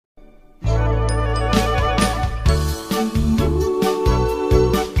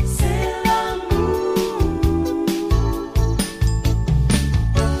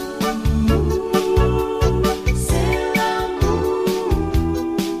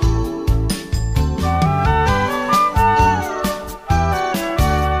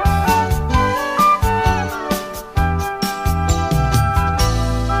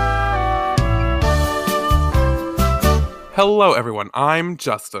Hello, everyone. I'm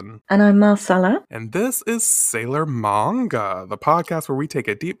Justin. And I'm Marcella. And this is Sailor Manga, the podcast where we take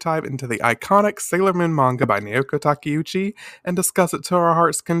a deep dive into the iconic Sailor Moon manga by Naoko Takeuchi and discuss it to our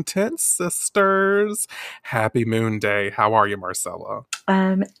heart's content, sisters. Happy Moon Day. How are you, Marcella?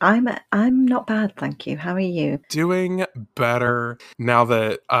 I'm not bad, thank you. How are you? Doing better now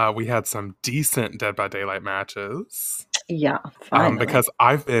that we had some decent Dead by Daylight matches. Yeah, finally. Because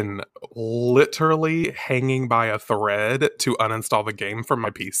I've been literally hanging by a thread to uninstall the game from my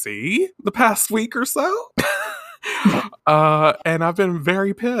PC the past week or so. And I've been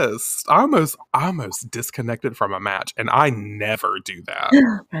very pissed. I almost disconnected from a match, and I never do that.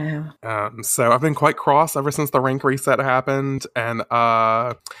 Wow. So I've been quite cross ever since the rank reset happened, and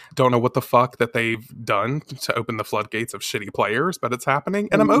don't know what the fuck that they've done to open the floodgates of shitty players, but it's happening,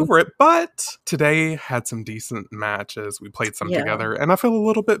 and I'm over it. But today had some decent matches. We played some together, and I feel a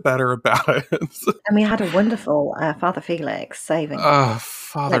little bit better about it. And we had a wonderful Father Felix saving.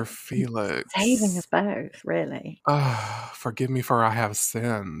 Father Felix. Saving us both, really. Forgive me for I have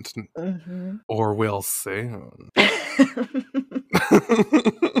sinned. Mm-hmm. Or will soon.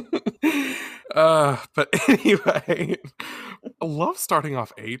 But anyway, I love starting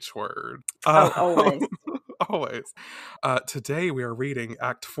off H word. Always. Always. Today we are reading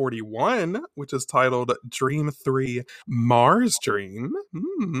Act 41, which is titled Dream 3 Mars Dream.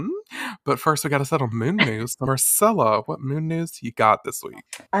 But first we gotta settle moon news. Marcella, what moon news you got this week?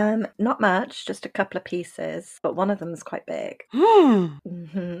 Not much, just a couple of pieces, but one of them is quite big.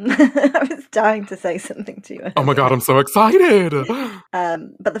 Mm-hmm. I was dying to say something to you. Oh my god, I'm so excited!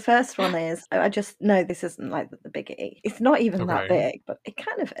 But the first one is, I just know this isn't like the biggie. It's not even that big, but it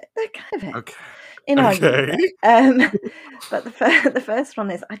kind of is. They're kind of it. Okay. But the first one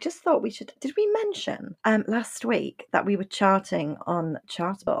is, I just thought did we mention last week that we were charting on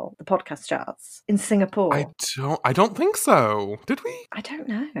Chartable, the podcast charts in Singapore? I don't think so. Did we? I don't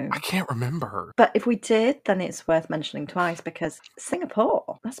know. I can't remember. But if we did, then it's worth mentioning twice because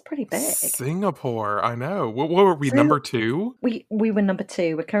Singapore, that's pretty big. Singapore, I know. What were we, number 2? We were number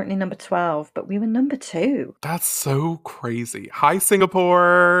 2. We're currently number 12, but we were number 2. That's so crazy. Hi,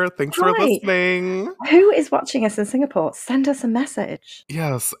 Singapore. Thanks for listening. Who is watching us in Singapore? Send us a message.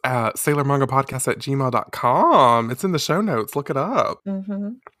 Yes, at sailormangapodcast@gmail.com. It's in the show notes. Look it up.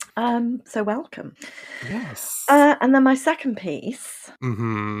 Mm-hmm. So welcome. Yes. And then my second piece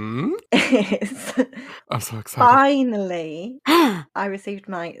is I'm so excited. Finally, I received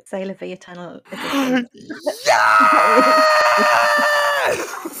my Sailor V Eternal edition. Yes!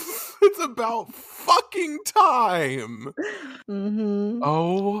 It's about fucking time. Mm-hmm.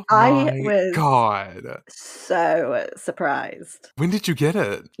 Oh my god. So surprised. When did you get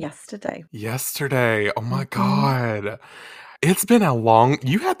it? Yesterday. Oh my god. It's been a long...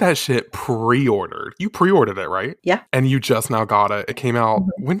 You had that shit pre-ordered. You pre-ordered it, right? Yeah. And you just now got it. It came out...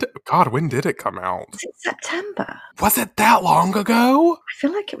 When did it come out? Was it September? Was it that long ago? I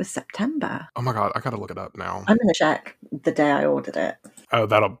feel like it was September. Oh my god, I gotta look it up now. I'm gonna check the day I ordered it. Oh,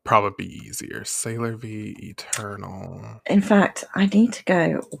 that'll probably be easier. Sailor V Eternal. In fact, I need to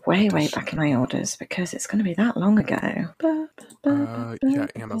go way back in my orders because it's going to be that long ago. Yeah,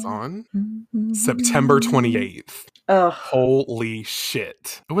 Amazon. September 28th. Oh, holy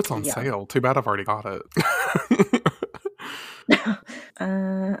shit. Oh, it's on sale. Too bad I've already got it.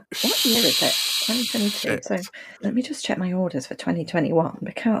 What year is it? 2022. Shit. So let me just check my orders for 2021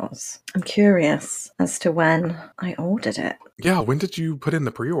 because I'm curious as to when I ordered it. Yeah, when did you put in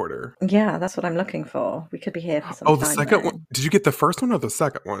the pre-order? Yeah, that's what I'm looking for. We could be here for some time. Oh, the second one? Did you get the first one or the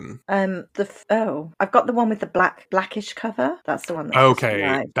second one? I've got the one with the blackish cover. That's the one.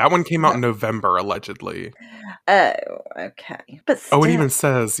 Okay, that one came out in November, allegedly. Oh, okay. But still. Oh, it even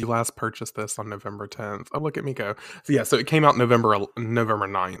says you last purchased this on November 10th. Oh, look at me go. So yeah, so it came out November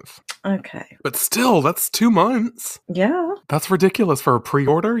 9th. Okay. But still, that's 2 months. Yeah. That's ridiculous for a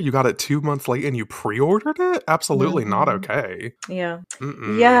pre-order. You got it 2 months late and you pre-ordered it? Absolutely not okay. Yeah.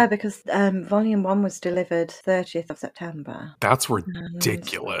 Yeah, because volume 1 was delivered 30th of September. That's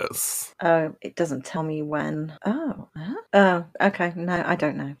ridiculous. Oh, it doesn't tell me when. Oh, okay. No, I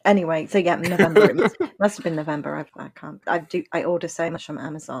don't know. Anyway, so yeah, November. It must have been November. I can't. I order so much from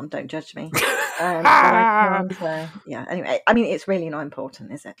Amazon. Don't judge me. Yeah. Anyway, I mean, it's really not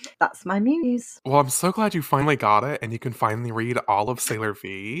important, is it? that's my muse. Well, I'm so glad you finally got it and you can finally read all of Sailor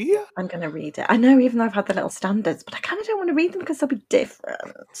V. I'm going to read it. I know, even though I've had the little standards, but I kind of don't want to read them because they'll be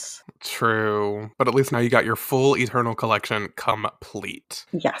different. True. But at least now you got your full Eternal collection complete.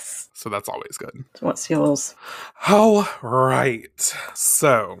 Yes. So that's always good. So what's yours? All right.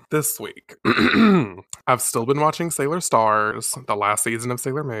 So this week, I've still been watching Sailor Stars, the last season of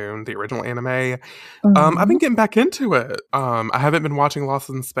Sailor Moon, the original anime. I've been getting back into it. I haven't been watching Lost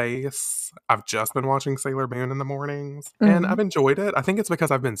in Space. I've just been watching Sailor Moon in the mornings, and I've enjoyed it. I think it's because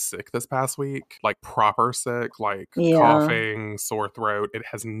I've been sick this past week, like proper sick, like coughing, sore throat. It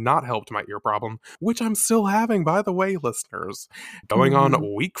has not helped my ear problem, which I'm still having, by the way, listeners. Going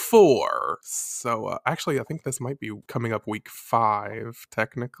on week 4. So actually, I think this might be coming up week 5,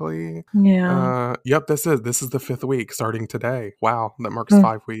 technically. Yeah. Yep, this is the 5th week starting today. Wow, that marks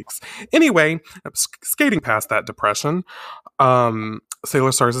 5 weeks. Anyway, I'm skating past that depression.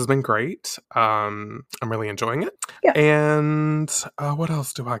 Sailor Stars has been great. I'm really enjoying it. Yeah. And what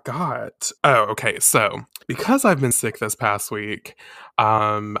else do I got? Oh, okay. So because I've been sick this past week,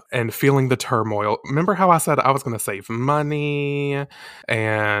 and feeling the turmoil, remember how I said I was going to save money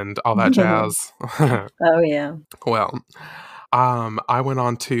and all that jazz? Oh, yeah. Well, I went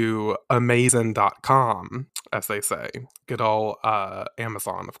on to Amazon.com, as they say. Good old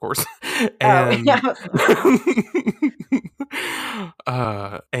Amazon, of course. And,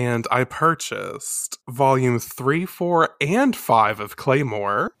 and I purchased volume 3, 4, and 5 of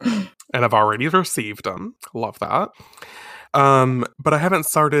Claymore, and I've already received them. Love that. But I haven't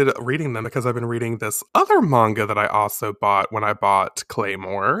started reading them because I've been reading this other manga that I also bought when I bought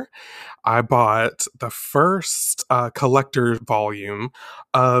Claymore. I bought the first collector volume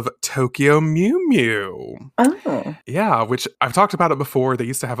of Tokyo Mew Mew. Oh. Yeah, which I've talked about it before. They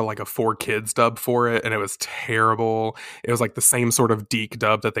used to have a 4Kids dub for it, and it was terrible. It was like the same sort of Deke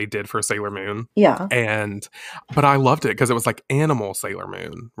dub that they did for Sailor Moon. Yeah. But I loved it because it was like Animal Sailor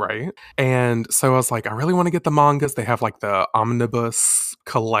Moon, right? And so I was like, I really want to get the mangas. They have like the omnibus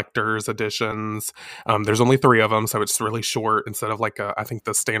collector's editions. There's only 3 of them, so it's really short instead of I think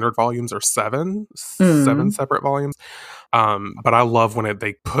the standard volumes are 7 separate volumes. But I love when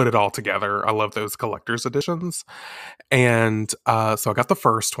they put it all together. I love those collector's editions. And so I got the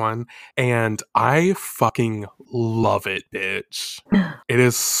first one, and I fucking love it, bitch. It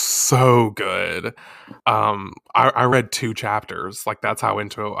is so good. I read 2 chapters. Like, that's how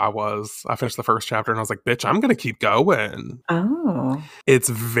into it I was. I finished the first chapter, and I was like, bitch, I'm gonna keep going. Oh. It's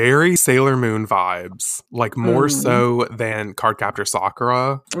very Sailor Moon vibes, like more so than Cardcaptor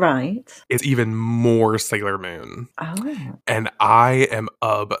Sakura. Right. It's even more Sailor Moon. Oh. And I am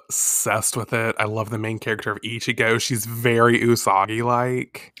obsessed with it. I love the main character of Ichigo. She's very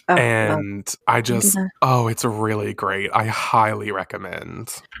Usagi-like. Oh, and I just, it's really great. I highly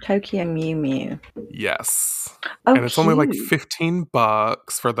recommend. Tokyo Mew Mew. Yes. Oh, and it's only like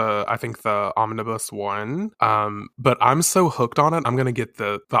 $15 for I think the omnibus one. But I'm so hooked on it. I'm going to get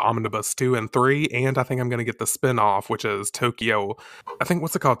the omnibus 2 and 3. And I think I'm going to get the spin-off, which is Tokyo. I think,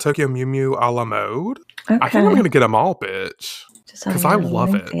 what's it called? Tokyo Mew Mew a la mode. Okay. I think I'm going to get them all, bitch. Because I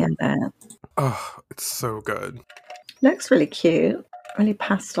love it. Oh, it's so good. Looks really cute. Really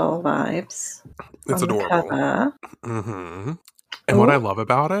pastel vibes. It's adorable. And what I love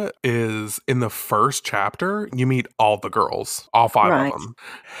about it is in the first chapter, you meet all the girls, all 5 of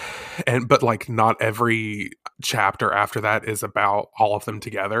them. But not every chapter after that is about all of them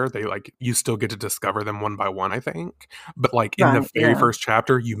together. They you still get to discover them one by one, I think. But in the very first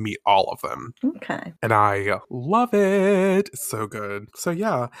chapter, you meet all of them. Okay. And I love it. It's so good. So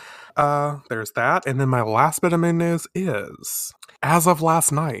yeah, there's that. And then my last bit of moon news is, as of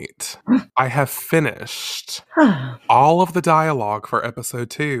last night, I have finished all of the dialogue for episode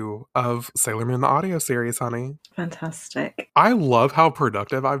 2 of Sailor Moon the audio series, honey. Fantastic. I love how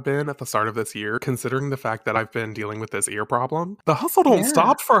productive I've been at the start of this year, considering the fact that I've been dealing with this ear problem. The hustle don't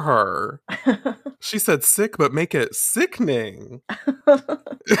stop for her. She said sick, but make it sickening.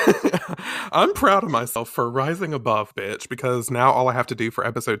 I'm proud of myself for rising above, bitch, because now all I have to do for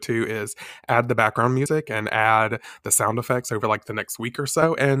episode 2 is add the background music and add the sound effects over the next week or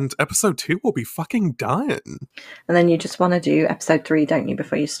so, and episode 2 will be fucking done. And then you just want to do episode 3, don't you,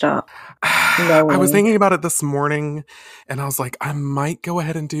 before you start? I was thinking about it this morning, and I was like, I might go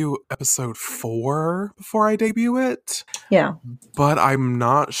ahead and do episode 4 before I debut it. Yeah. But I'm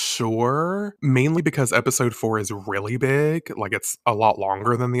not sure, mainly because episode 4 is really big. Like, it's a lot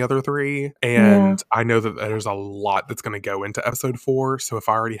longer than the other 3. And I know that there's a lot that's going to go into episode 4. So if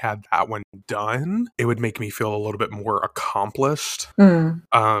I already had that one done, it would make me feel a little bit more accomplished.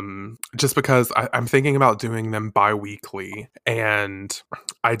 Just because I'm thinking about doing them bi-weekly, and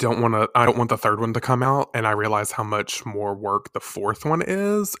I don't want the third one to come out and I realize how much more work the fourth one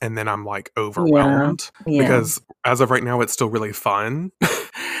is, and then I'm like overwhelmed. Yeah. Because as of right now it's still really fun.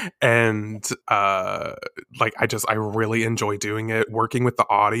 And like I really enjoy doing it. Working with the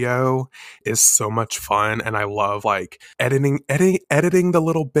audio is so much fun, and I love like editing the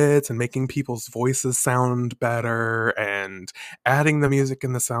little bits and making people's voices sound better and adding the music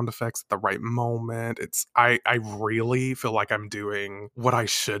and the sound effects at the right moment. I really feel like I'm doing what I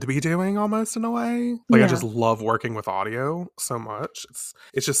should be doing almost, in a way. Like, I just love working with audio so much.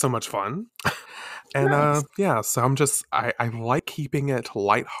 It's just so much fun. And Nice. yeah, so I like keeping it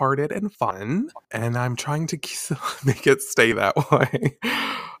lighthearted and fun, and I'm trying to make it stay that way.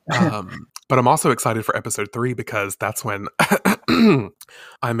 But I'm also excited for episode 3 because that's when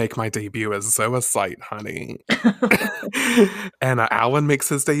I make my debut as Zoisite, honey. And Alan makes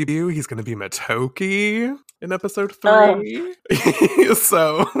his debut. He's going to be Matoki in episode 3.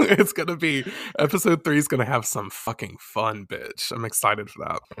 So it's going to be, episode 3 is going to have some fucking fun, bitch. I'm excited for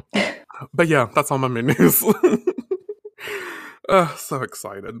that. But yeah, that's all my news. So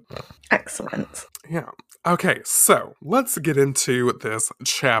excited. Excellent. Yeah. Okay, so let's get into this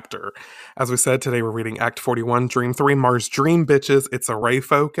chapter. As we said, today we're reading Act 41, Dream 3, Mars Dream Bitches. It's a Ray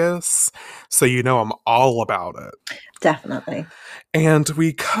focus, so you know I'm all about it. Definitely. And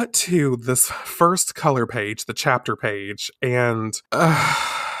we cut to this first color page, the chapter page, and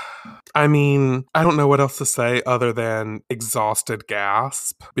I mean, I don't know what else to say other than exhausted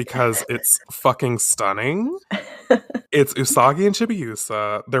gasp, because it's fucking stunning. It's Usagi and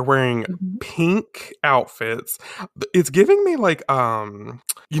Chibiusa. They're wearing pink outfits. It's giving me like,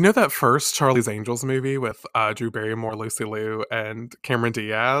 you know that first Charlie's Angels movie with Drew Barrymore, Lucy Liu, and Cameron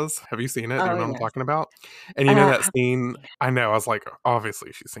Diaz? Have you seen it? Do you know what I'm talking about? And you know that scene? I know, I was like,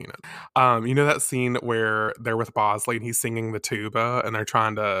 obviously she's seen it. You know that scene where they're with Bosley and he's singing the tuba and they're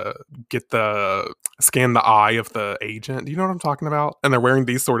trying to scan the eye of the agent? Do you know what I'm talking about? And they're wearing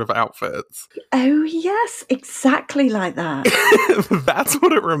these sort of outfits. Oh yes, exactly like that. That's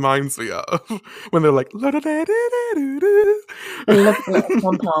what it reminds me of when they're like, I love the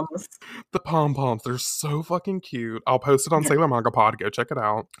pom-poms. The pom-poms, they're so fucking cute. I'll post it on Sailor Manga Pod, go check it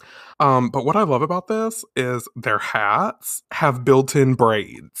out. But what I love about this is their hats have built-in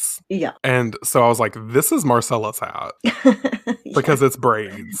braids. Yeah. And so I was like, this is Marcella's hat because it's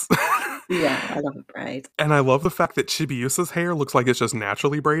braids. Yeah, I love a braid. And I love the fact that Chibiusa's hair looks like it's just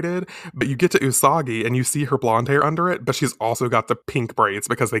naturally braided, but you get to Usagi and you see her blonde hair under it, but she's also got the pink braids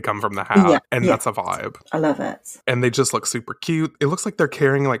because they come from the hat, and that's a vibe. I love it. And they just look super cute. It looks like they're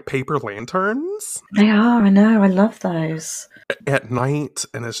carrying like paper lanterns. They are, I know, I love those. At night,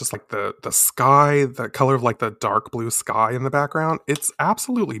 and it's just like the sky, the color of like the dark blue sky in the background. It's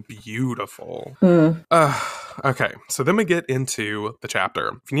absolutely beautiful. Okay, so then we get into the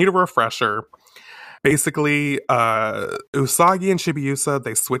chapter. If you need a refresher, basically, Usagi and Chibiusa,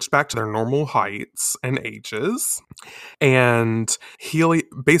 they switched back to their normal heights and ages. And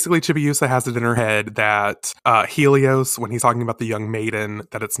basically Chibiusa has it in her head that Helios, when he's talking about the young maiden,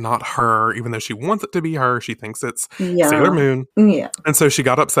 that it's not her, even though she wants it to be her, she thinks it's Sailor Moon. Yeah. And so she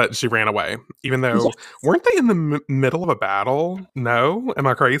got upset and she ran away, even though, weren't they in the middle of a battle? No? Am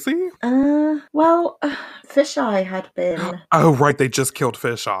I crazy? Well, Fisheye had been... Oh, right, they just killed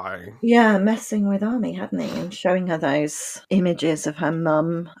Fisheye. Yeah, messing with Army, hadn't he? And showing her those images of her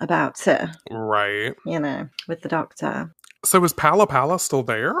mum about to... Right. You know, with the doctor. So is Pala Pala still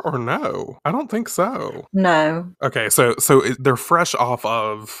there or no? I don't think so. No. Okay, so they're fresh off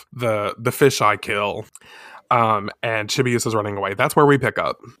of the Fisheye kill. And Chibiusa's running away. That's where we pick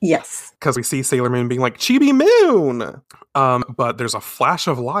up. Yes. Because we see Sailor Moon being like, Chibi Moon! But there's a flash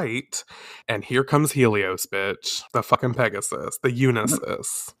of light, and here comes Helios, bitch. The fucking Pegasus. The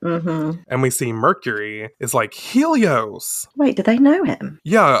Unisys. Mm-hmm. And we see Mercury is like, Helios! Wait, did they know him?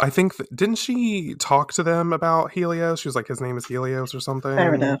 Yeah, I think, didn't she talk to them about Helios? She was like, his name is Helios or something?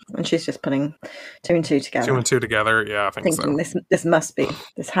 Fair enough. And she's just putting 2 and 2 together. 2 and 2 together, yeah, I think thinking so. this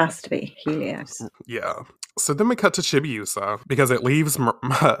has to be Helios. Yeah. So then we cut to Chibiusa because it leaves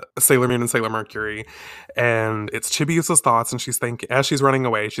Sailor Moon and Sailor Mercury, and it's Chibiusa's thoughts, and she's thinking, as she's running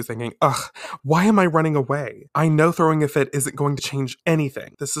away, she's thinking, ugh, why am I running away? I know throwing a fit isn't going to change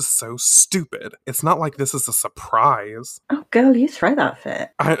anything. This is so stupid. It's not like this is a surprise. Oh, girl, you throw that fit.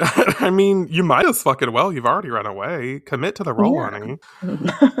 I mean, you might as fucking well. You've already run away. Commit to the role, honey.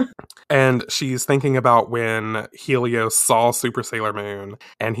 And she's thinking about when Helios saw Super Sailor Moon,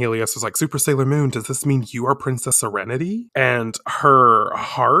 and Helios was like, Super Sailor Moon, does this mean you are Princess Serenity? And her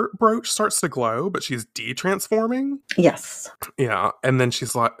heart brooch starts to glow, but she's de-transforming. Yes. Yeah. And then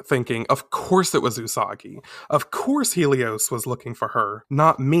she's like thinking, of course it was Usagi. Of course Helios was looking for her.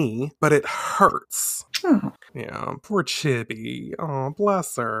 Not me, but it hurts. Oh. Yeah, poor Chibi. Oh,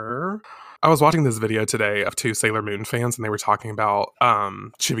 bless her. I was watching this video today of 2 Sailor Moon fans, and they were talking about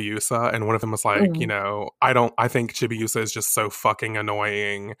Chibiusa, and one of them was like, you know, I think Chibiusa is just so fucking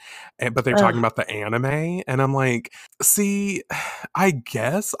annoying, but they're talking about the anime, and I'm like, see, I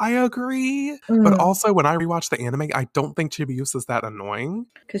guess I agree, but also when I rewatch the anime, I don't think Chibiusa is that annoying.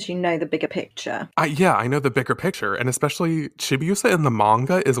 Because you know the bigger picture. Yeah, I know the bigger picture, and especially Chibiusa in the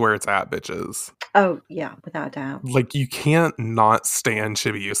manga is where it's at, bitches. Oh, yeah, without a doubt. Like, you can't not stand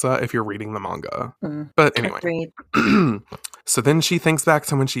Chibiusa if you're reading the manga. But anyway. So then she thinks back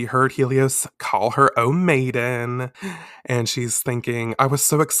to when she heard Helios call her "Oh Maiden," and she's thinking, I was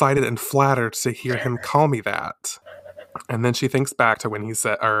so excited and flattered to hear him call me that. And then she thinks back to when he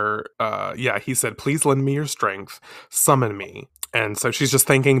said, he said, please lend me your strength, summon me. And so she's just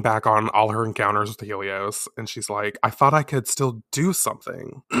thinking back on all her encounters with Helios, and she's like, I thought I could still do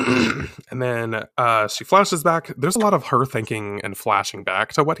something. And then she flashes back. There's a lot of her thinking and flashing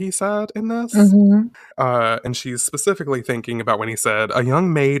back to what he said in this. And she's specifically thinking about when he said, a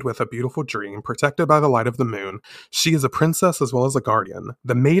young maid with a beautiful dream, protected by the light of the moon. She is a princess as well as a guardian.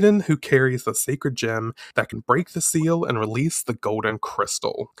 The maiden who carries the sacred gem that can break the seal and release the golden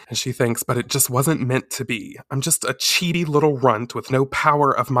crystal. And she thinks, but it just wasn't meant to be. I'm just a cheaty little runt with no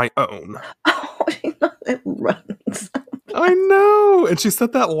power of my own. Oh, it runs. I know. And she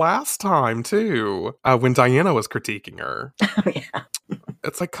said that last time, too, when Diana was critiquing her. Oh, yeah.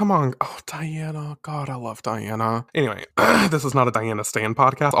 It's like, come on. Oh, Diana. God, I love Diana. Anyway, this is not a Diana Stan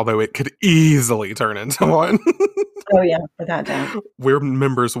podcast, although it could easily turn into one. Oh, yeah, without doubt. We're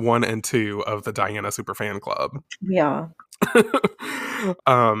members 1 and 2 of the Diana Superfan Club. We are.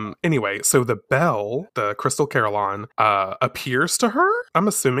 Anyway, so the bell, the Crystal Carillon, appears to her. I'm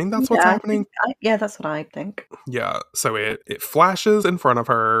assuming that's what's happening. That's what I think. Yeah, so it flashes in front of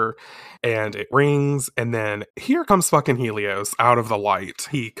her, and it rings, and then here comes fucking Helios out of the light.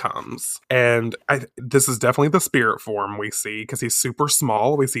 He comes, and this is definitely the spirit form we see, because he's super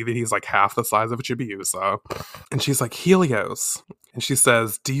small. We see that he's like half the size of a Chibiusa, and she's like, Helios. And she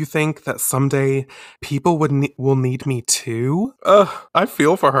says, do you think that someday people will need me too? I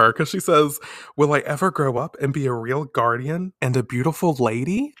feel for her, because she says, will I ever grow up and be a real guardian and a beautiful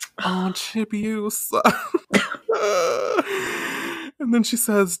lady? Oh, Chibiusa. And then she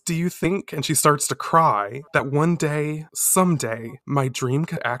says, do you think, and she starts to cry, that one day, someday, my dream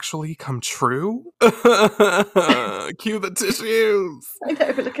could actually come true? Cue the tissues. I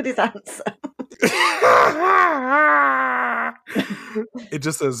know, but look at his answer. It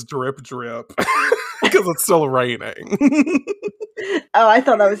just says drip, drip, because it's still raining. Oh, I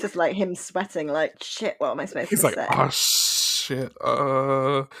thought that was just like him sweating, like, shit, what am I supposed to say? He's like, oh, shit,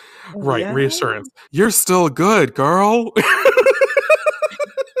 right, yeah. Reassurance. You're still good, girl.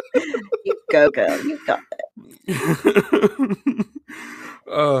 You go, girl. You got it.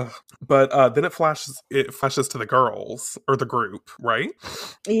 But then it flashes to the girls, or the group, right?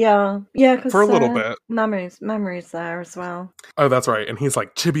 Yeah, because for a little bit. Memories there as well. Oh, that's right. And he's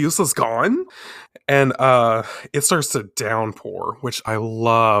like, Chibiusa's gone? And it starts to downpour, which I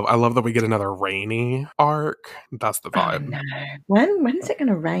love. I love that we get another rainy arc. That's the vibe. Oh, no. When is it going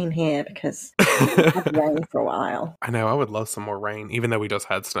to rain here? Because it's had rain for a while. I know. I would love some more rain, even though we just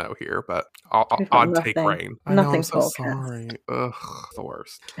had snow here. But I'd take rain. Nothing so sorry. Ugh, the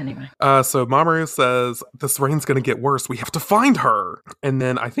worst. Anyway. So Mamoru says, this rain's going to get worse. We have to find her. And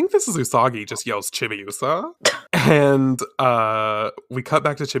then I think this is Usagi just yells Chibiusa. And we cut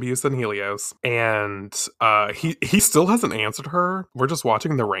back to Chibiusa and Helios. And he still hasn't answered her. We're just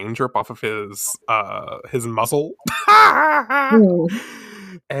watching the rain drip off of his muzzle.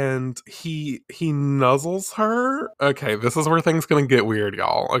 And he nuzzles her. Okay, this is where things gonna get weird,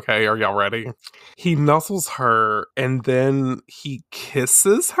 y'all. Okay, are y'all ready? He nuzzles her, and then he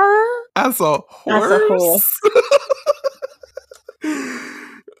kisses her as a horse.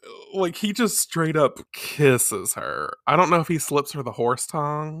 Like, he just straight up kisses her. I don't know if he slips her the horse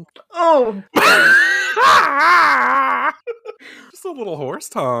tongue. Oh, no. Just a little horse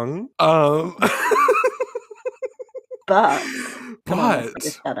tongue. But come on, let's But make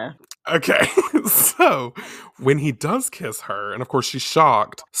this better. okay, so when he does kiss her, and of course she's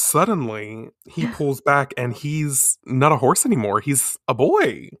shocked, suddenly he pulls back and he's not a horse anymore. He's a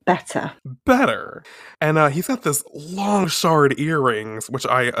boy. Better. Better. And he's got this long shard earrings, which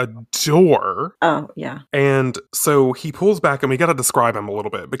I adore. Oh, yeah. And so he pulls back, and we got to describe him a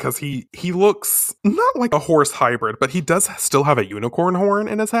little bit because he looks not like a horse hybrid, but he does still have a unicorn horn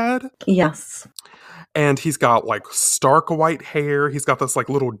in his head. Yes. And he's got like stark white hair. He's got this like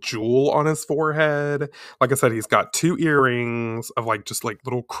little jewel on his forehead. Like I said, he's got 2 earrings of like just like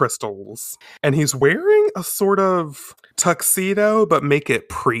little crystals. And he's wearing a sort of tuxedo, but make it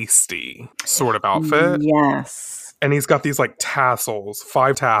priesty sort of outfit. Yes. And he's got these like tassels,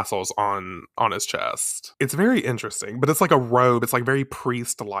 5 tassels on his chest. It's very interesting, but it's like a robe. It's like very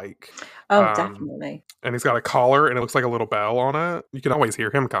priest-like. Oh, definitely. And he's got a collar, and it looks like a little bell on it. You can always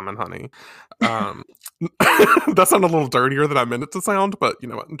hear him coming, honey. That sounded a little dirtier than I meant it to sound, but you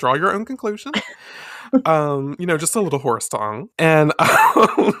know what? Draw your own conclusion. Just a little horse tongue. And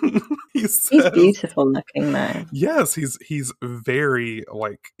he's beautiful looking though. Yes, he's very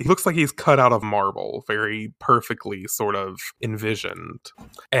like, he looks like he's cut out of marble, very perfectly sort of envisioned.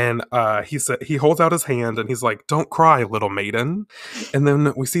 And he holds out his hand and he's like, "Don't cry, little maiden." And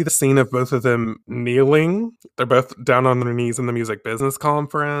then we see the scene of both of them kneeling. They're both down on their knees in the music business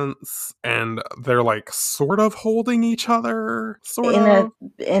conference, and they're like sort of holding each other,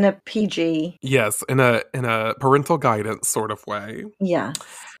 in a PG. Yes, in a parental guidance sort of way. Yeah.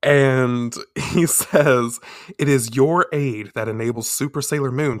 And he says, "It is your aid that enables Super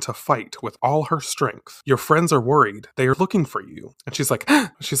Sailor Moon to fight with all her strength. Your friends are worried. They are looking for you." And she's like,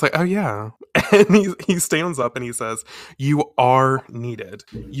 "Oh yeah." And he stands up and he says, "You are needed.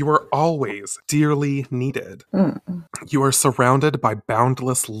 You are always dearly needed. You are surrounded by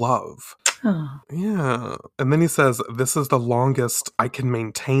boundless love." Oh. Yeah. And then he says, "This is the longest I can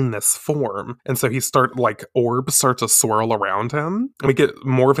maintain this form." And so orbs start to swirl around him. And we get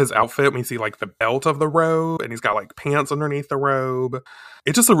more of his outfit. We see like the belt of the robe, and he's got like pants underneath the robe.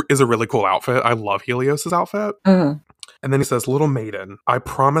 It just is a really cool outfit. I love Helios's outfit. And then he says, "Little maiden, I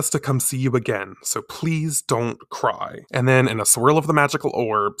promise to come see you again, so please don't cry." And then in a swirl of the magical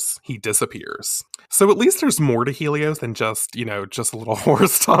orbs, he disappears. So at least there's more to Helios than just a little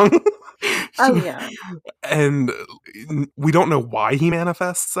horse tongue. Oh, yeah. And we don't know why he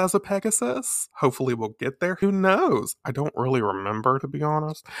manifests as a Pegasus. Hopefully we'll get there. Who knows? I don't really remember, to be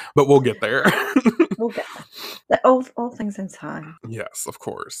honest. But we'll get there. We'll get there. All things in time. Yes, of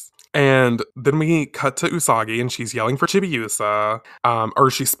course. And then we cut to Usagi, and she's yelling for Chibiusa.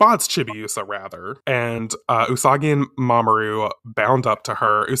 Or she spots Chibiusa, rather. And Usagi and Mamoru bound up to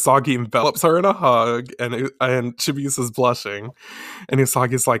her. Usagi envelops her in a hug, and Chibiusa's blushing. And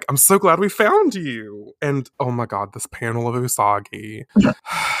Usagi's like, "I'm so glad we found you." And oh my god, this panel of Usagi.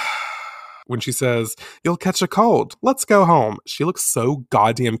 When she says, "You'll catch a cold. Let's go home." She looks so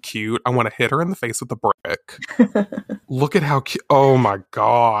goddamn cute. I want to hit her in the face with a brick. Look at how cute. Oh my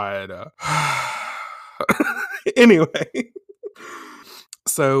god. Anyway.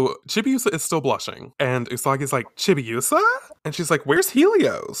 So Chibiusa is still blushing, and Usagi's like, "Chibiusa?" And she's like, "Where's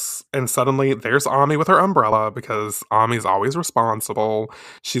Helios?" And suddenly there's Ami with her umbrella, because Ami's always responsible.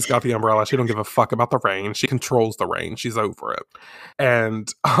 She's got the umbrella. She don't give a fuck about the rain. She controls the rain. She's over it.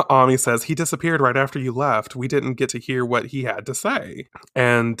 And Ami says, "He disappeared right after you left. We didn't get to hear what he had to say."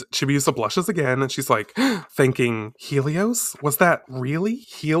 And Chibiusa blushes again, and she's like, thinking, "Helios? Was that really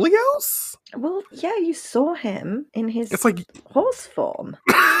Helios?" Well, yeah, you saw him in his It's like horse form.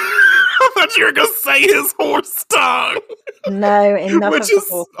 I thought you were going to say his horse tongue. No, enough which of the is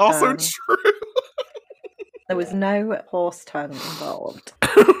horse also tongue. true. There was no horse tongue involved.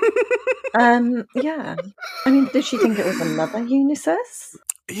 Yeah. I mean, did she think it was another Unisys?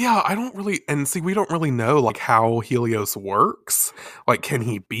 Yeah, we don't really know like how Helios works. Like, can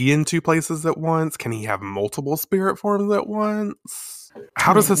he be in 2 places at once? Can he have multiple spirit forms at once?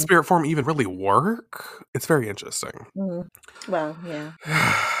 How does his spirit form even really work? It's very interesting. Well, yeah.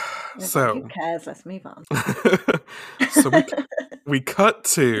 So who cares? Let's move on. So we cut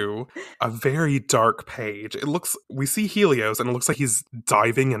to a very dark page. We see Helios, and it looks like he's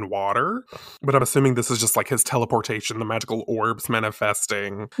diving in water, but I'm assuming this is just like his teleportation, the magical orbs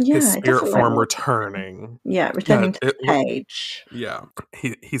manifesting, his spirit form returning. Yeah, returning to the cage. Yeah,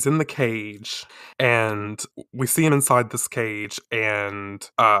 he's in the cage, and we see him inside this cage, and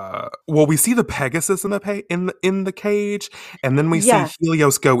we see the Pegasus in the cage, and then we see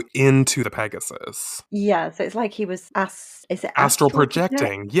Helios go into the Pegasus. Yeah, so it's like he was is it Astral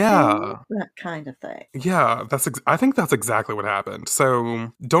projecting. Yeah. That kind of thing. Yeah, I think that's exactly what happened.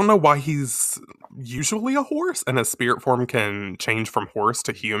 So, don't know why he's usually a horse and his spirit form can change from horse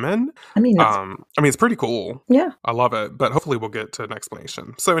to human. I mean, it's pretty cool. Yeah. I love it, but hopefully we'll get to an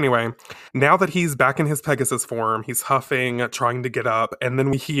explanation. So anyway, now that he's back in his Pegasus form, he's huffing, trying to get up, and then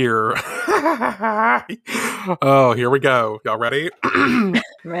we hear oh, here we go. Y'all ready?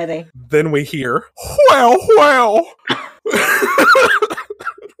 Ready. Then we hear, well.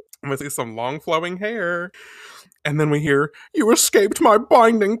 I'm gonna see some long flowing hair. And then we hear, you escaped my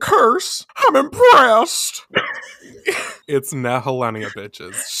binding curse. I'm impressed. It's Nehelenia,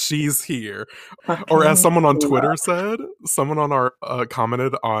 bitches. She's here. Fucking Or as someone on Twitter said, someone on our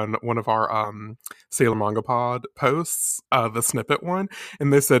commented on one of our Sailor Manga Pod posts, the snippet one,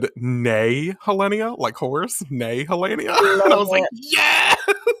 and they said, nay, Helenia, like horse, nay, Helenia. And I was like, yes!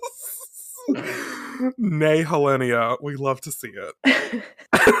 Nay, Helenia, we love to see it.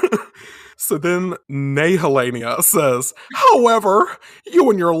 So then Nehelenia says, however, you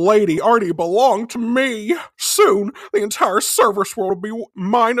and your lady already belong to me. Soon, the entire service world will be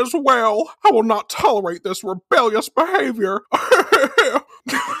mine as well. I will not tolerate this rebellious behavior.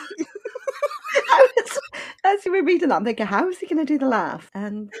 As you were reading that, I'm thinking, how is he going to do the laugh?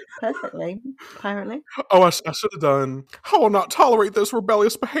 And perfectly, apparently. Oh, I should have done, I will not tolerate this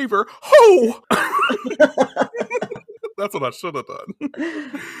rebellious behavior. Ho! That's what I should have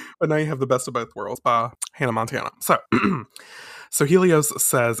done. But now you have The Best of Both Worlds by Hannah Montana. So Helios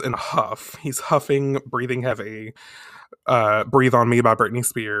says in a huff, he's huffing, breathing heavy, Breathe on Me by Britney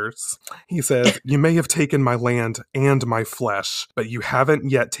Spears. He says, you may have taken my land and my flesh, but you haven't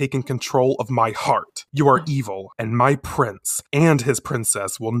yet taken control of my heart. You are evil, and my prince and his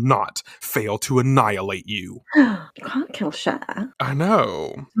princess will not fail to annihilate you. You can't kill Cher. I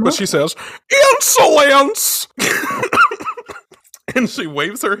know. But she says, insolence! And she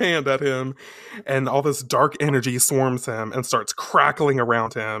waves her hand at him, and all this dark energy swarms him and starts crackling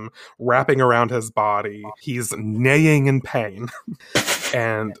around him, wrapping around his body. He's neighing in pain.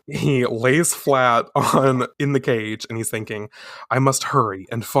 And he lays flat in the cage, and he's thinking, I must hurry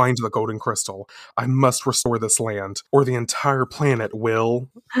and find the golden crystal. I must restore this land, or the entire planet will... ...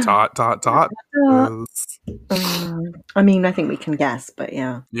 I mean, I think we can guess, but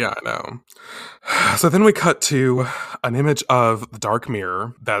yeah. Yeah, I know. So then we cut to an image of the Dark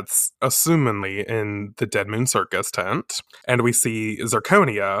Mirror that's assumingly in the Dead Moon Circus tent. And we see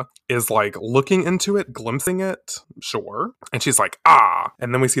Zirconia is like looking into it, glimpsing it, sure. And she's like, ah.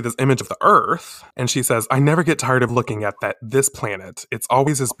 And then we see this image of the Earth. And she says, I never get tired of looking at this planet. It's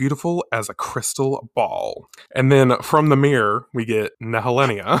always as beautiful as a crystal ball. And then from the mirror, we get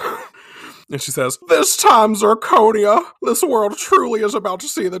Nehelenia. And she says, this time, Zirconia, this world truly is about to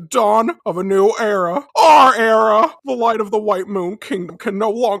see the dawn of a new era. Our era! The light of the White Moon Kingdom can no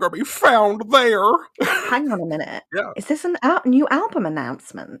longer be found there. Hang on a minute. Yeah. Is this a new album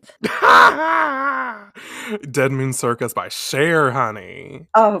announcement? Dead Moon Circus by Cher, honey.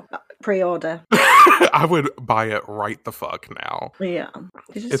 Oh, pre-order. I would buy it right the fuck now. Yeah.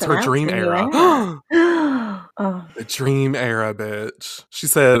 It's her dream era. Oh. The dream era, bitch. She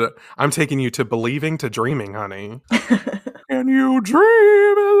said, I'm taking you to believing to dreaming, honey. Can you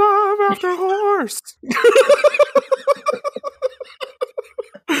dream in love after horse?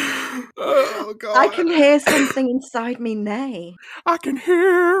 Oh, God. I can hear something inside me neigh. I can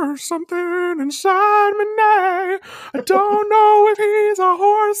hear something inside me neigh. I don't know if he's a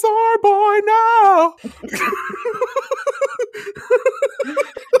horse or boy now.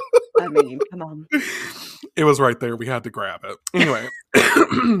 I mean, come on. It was right there. We had to grab it. Anyway. I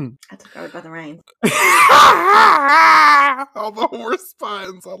had to go by the reins. All the horse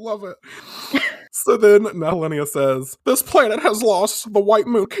puns. I love it. So then Nehelenia says, this planet has lost the White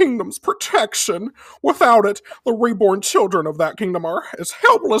Moon Kingdom's protection. Without it, the reborn children of that kingdom are as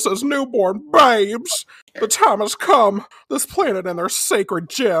helpless as newborn babes. The time has come. This planet and their sacred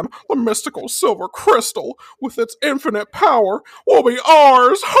gem, the mystical silver crystal, with its infinite power, will be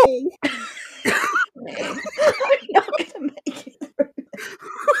ours. Ho! I'm not gonna make it through.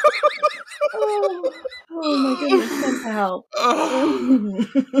 Oh my goodness, send for help.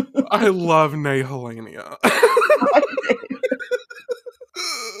 I love Nehelenia.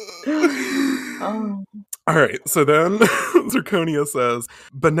 Oh. All right, so then Zirconia says,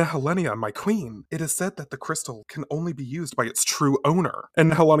 but Nehelenia, my queen, it is said that the crystal can only be used by its true owner.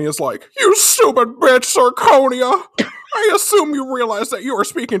 And Nehelenia's like, you stupid bitch, Zirconia! I assume you realize that you are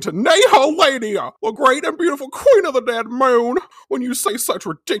speaking to Nehelenia, the great and beautiful queen of the dead moon, when you say such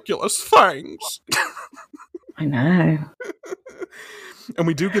ridiculous things. I know. And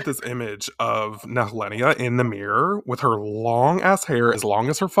we do get this image of Nehelenia in the mirror with her long ass hair as long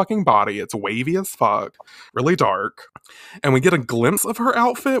as her fucking body. It's wavy as fuck, really dark. And we get a glimpse of her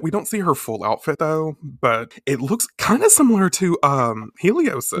outfit. We don't see her full outfit though, but it looks kind of similar to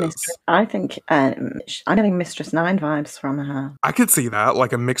Helios's. I think I'm getting Mistress Nine vibes from her. I could see that,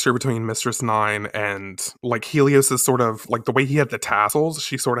 like a mixture between Mistress Nine and like Helios's sort of like the way he had the tassels.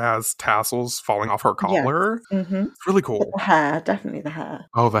 She sort of has tassels falling off her collar. Yes. Mm-hmm. It's really cool. The hair, definitely the hair.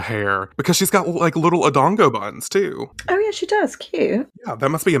 Oh, the hair. Because she's got like little Odongo buns too. Oh yeah, she does. Cute. Yeah, that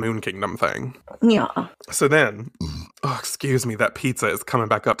must be a Moon Kingdom thing. Yeah. So then, oh, excuse me, that pizza is coming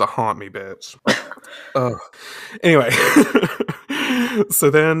back up to haunt me, bitch. Anyway, so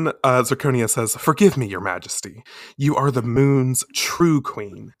then Zirconia says, "Forgive me, your majesty. You are the moon's true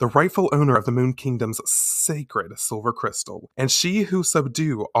queen, the rightful owner of the Moon Kingdom's sacred silver crystal, and she who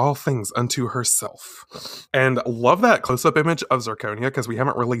subdue all things unto herself." And love that close-up image of Zirconia because we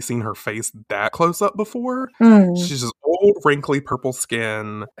haven't really seen her face that close up before. She's just old, wrinkly purple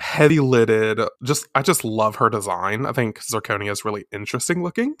skin, heavy-lidded. I just love her design. I think Zirconia is really interesting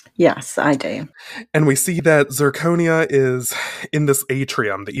looking. Yes, I do. And we see that Zirconia is in this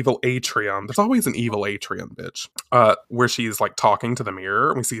atrium, the evil atrium. There's always an evil atrium, bitch. Where she's like talking to the mirror.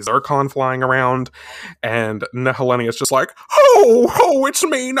 And we see Zircon flying around, and Nehelenia is just like, "Oh, it's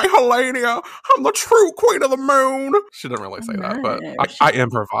me, Nehelenia. I'm the true queen of the moon." She didn't really say that, but I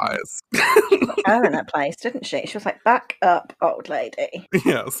improvise. She got her in that place, didn't she? She was like, "Back up, old lady."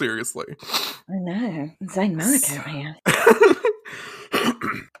 Yeah, seriously. I know. Zayn Malik out here.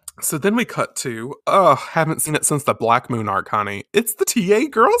 So then we cut to, haven't seen it since the Black Moon arc, honey. It's the TA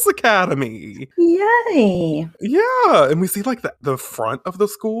Girls Academy. Yay. Yeah, and we see like the front of the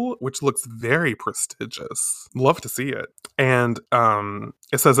school, which looks very prestigious. Love to see it. And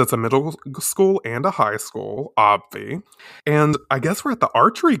it says it's a middle school and a high school, obvi. And I guess we're at the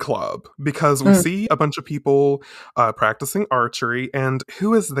archery club because we see a bunch of people practicing archery, and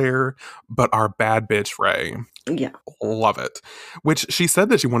who is there but our bad bitch Ray? Yeah. Love it. Which she said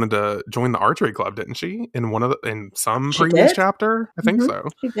that she wanted to join the archery club, didn't she? In some previous chapter? I think so.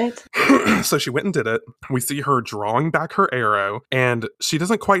 She did. So she went and did it. We see her drawing back her arrow, and she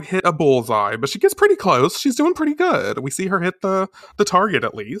doesn't quite hit a bullseye, but she gets pretty close. She's doing pretty good. We see her hit the target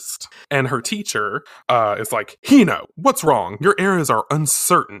at least. And her teacher is like, "Hino, what's wrong? Your arrows are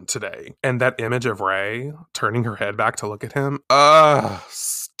uncertain today." And that image of Ray turning her head back to look at him,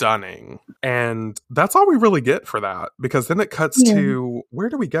 stunning. And that's all we really get for that, because then it cuts to, where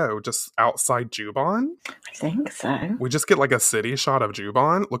do we go? Just outside Juban? I think so. We just get like a city shot of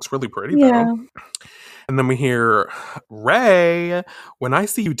Juban. It looks really pretty though. And then we hear, "Ray, when I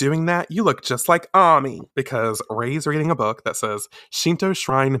see you doing that, you look just like Ami," because Ray's reading a book that says Shinto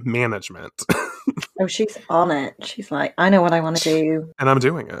Shrine Management. Oh, she's on it. She's like, "I know what I want to do." And I'm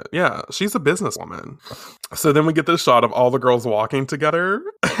doing it. Yeah, she's a businesswoman. So then we get this shot of all the girls walking together,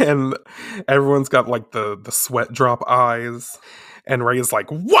 and everyone's got like the sweat drop eyes. And Ray is like,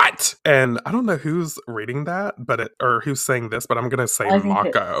 "What?" And I don't know who's reading that, or who's saying this, but I'm going to say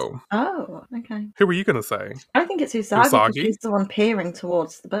Mako. Oh, okay. Who were you going to say? I think it's Usagi. Because she's the one peering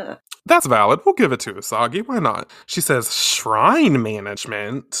towards the book. That's valid. We'll give it to Usagi. Why not? She says, "Shrine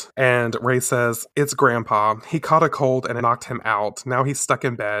management." And Ray says, "It's Grandpa. He caught a cold and it knocked him out. Now he's stuck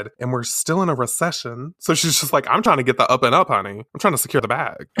in bed and we're still in a recession." So she's just like, "I'm trying to get the up and up, honey. I'm trying to secure the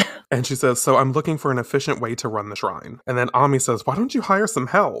bag." And she says, "So I'm looking for an efficient way to run the shrine." And then Ami says, "Why don't you hire some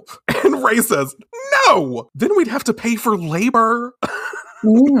help?" And Ray says, "No! Then we'd have to pay for labor."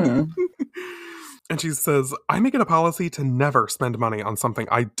 And she says, "I make it a policy to never spend money on something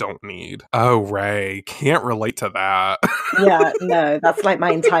I don't need." Oh, Ray, can't relate to that. Yeah, no, that's like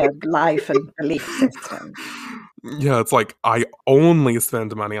my entire life and belief system. Yeah, it's like I only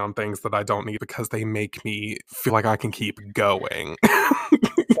spend money on things that I don't need because they make me feel like I can keep going.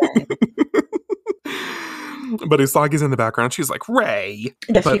 But Usagi's in the background. She's like, "Ray."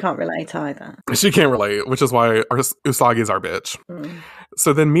 Yes, she can't relate either. She can't relate, which is why Usagi's our bitch.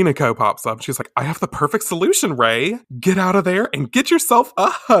 So then Minako pops up. She's like, "I have the perfect solution, Ray. Get out of there and get yourself a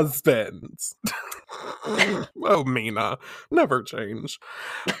husband." Oh, Mina. Never change.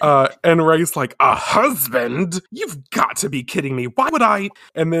 And Ray's like, "A husband? You've got to be kidding me. Why would I?"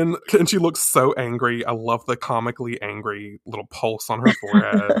 And she looks so angry. I love the comically angry little pulse on her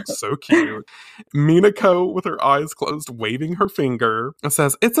forehead. So cute. Minako, with her eyes closed, waving her finger,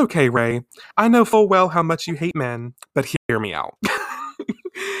 says, "It's okay, Ray. I know full well how much you hate men, but hear me out.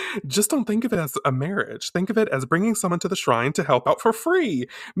 Just don't think of it as a marriage. Think of it as bringing someone to the shrine to help out for free.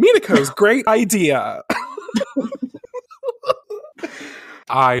 Minako's great idea."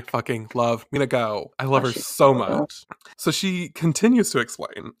 I fucking love Minako. I love Oh, her she's so adorable. much. So she continues to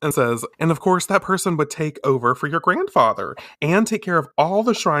explain and says, and of course, that person would take over for your grandfather and take care of all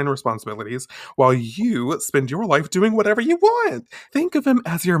the shrine responsibilities while you spend your life doing whatever you want. Think of him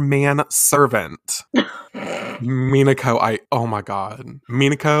as your man servant. Minako, oh my god.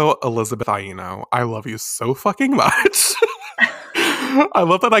 Minako Elizabeth Aino, I love you so fucking much. I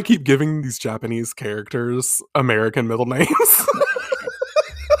love that I keep giving these Japanese characters American middle names.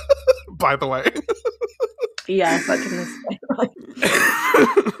 By the way. Yeah, for goodness sake.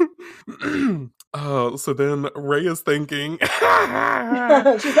 So then Ray is thinking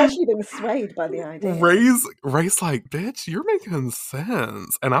She's actually been swayed by the idea. Ray's like, bitch, you're making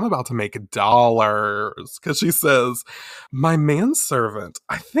sense. And I'm about to make dollars. Because she says, my manservant,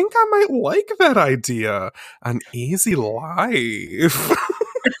 I think I might like that idea. An easy life.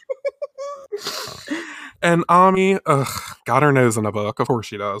 And Ami, got her nose in a book. Of course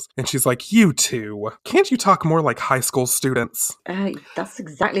she does. And she's like, you two, can't you talk more like high school students? That's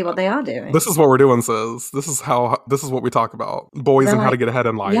exactly what they are doing. This is what we're doing, sis. This is what we talk about. Boys and how to get ahead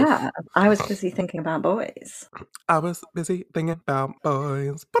in life. Yeah, I was busy thinking about boys. I was busy thinking about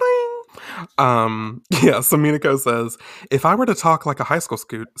boys. So Minako says, if I were to talk like a high school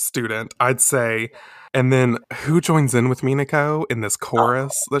student, I'd say, and then who joins in with Minako in this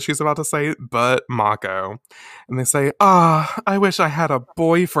chorus that she's about to say, but Mako. And they say, I wish I had a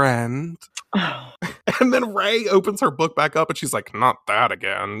boyfriend. Oh. And then Ray opens her book back up and she's like, not that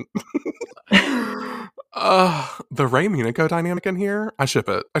again. The Ray Minako dynamic in here, I ship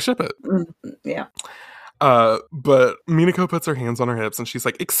it. Yeah. But Minako puts her hands on her hips and she's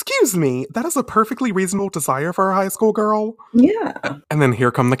like, excuse me, that is a perfectly reasonable desire for a high school girl. Yeah. And then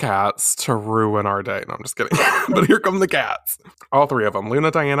here come the cats to ruin our day. No, I'm just kidding. But here come the cats. All three of them,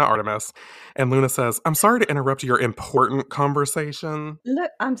 Luna, Diana, Artemis. And Luna says, I'm sorry to interrupt your important conversation. Look,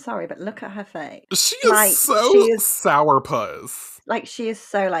 I'm sorry, but look at her face. She is sourpuss. Like, she is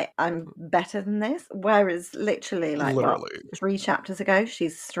so like, I'm better than this. Whereas literally, like, literally. 3 chapters ago,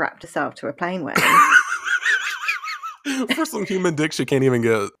 she's strapped herself to a plane wagon. For some human dick she can't even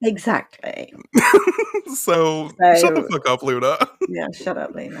get. Exactly. So shut the fuck up, Luna. Yeah, shut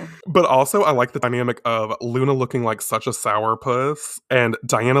up, Luna. But also, I like the dynamic of Luna looking like such a sourpuss and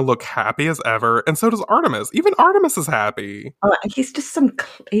Diana look happy as ever, and so does Artemis. Even Artemis is happy. Oh, he's just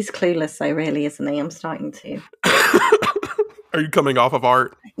he's clueless though, really, isn't he? I'm starting to. Are you coming off of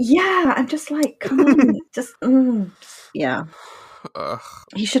art? Yeah, I'm just like, come on, yeah.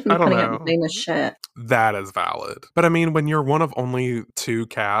 He shouldn't be putting up with Luna's shit. That is valid. But I mean, when you're one of only 2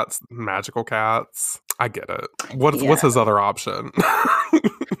 cats, magical cats, I get it. What's his other option?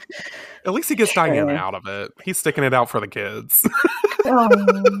 At least he gets Diana out of it. He's sticking it out for the kids.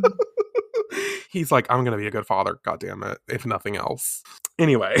 He's like, I'm going to be a good father, goddammit, if nothing else.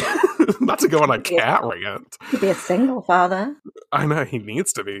 Anyway, not to go on a cat rant. He'd be a single father. I know, he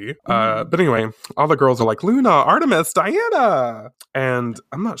needs to be. But anyway, all the girls are like, Luna, Artemis, Diana. And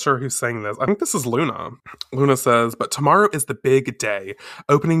I'm not sure who's saying this. I think this is Luna. Luna says, but tomorrow is the big day,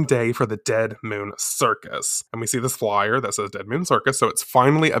 opening day for the Dead Moon Circus. And we see this flyer that says Dead Moon Circus. So it's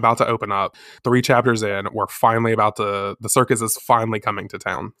finally about to open up. 3 chapters in, the circus is finally coming to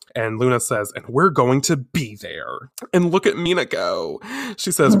town. And Luna says, and we're going to be there. And look at Minako.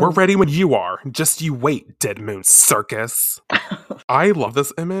 She says, we're ready when you are. Just you wait, Dead Moon Circus. I love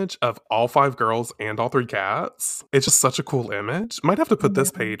this image of all 5 girls and all 3 cats. It's just such a cool image. Might have to put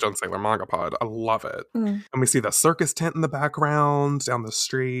this page on Sailor Manga Pod. I love it. And we see the circus tent in the background down the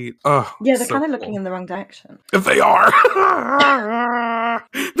street. Oh, yeah, they're kind of looking in the wrong direction. They are.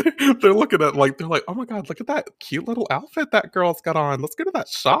 They're looking at they're like, oh my god, look at that cute little outfit that girl's got on. Let's go to that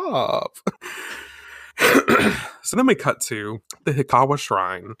shop. So then we cut to the Hikawa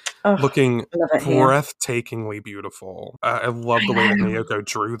Shrine, looking breathtakingly beautiful. I love the way that Naoko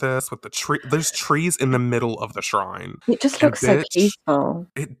drew this with the tree. There's trees in the middle of the shrine. It just looks so peaceful.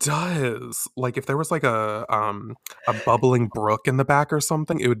 It does. Like if there was like a bubbling brook in the back or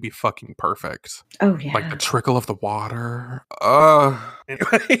something, it would be fucking perfect. Oh yeah, like the trickle of the water.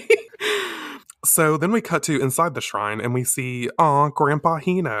 Anyway. So then we cut to inside the shrine and we see, Grandpa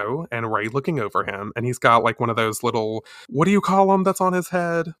Hino and Ray looking over him. And he's got like one of those little, what do you call them that's on his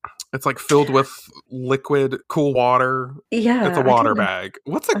head? It's like filled with liquid, cool water. Yeah. It's a water bag.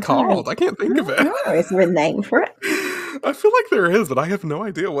 What's it called? I can't think of it. No, is there a name for it? I feel like there is, but I have no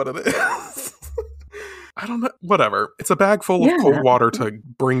idea what it is. I don't know. Whatever. It's a bag full of cold water to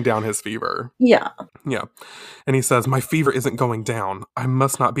bring down his fever. Yeah. Yeah. And he says, my fever isn't going down. I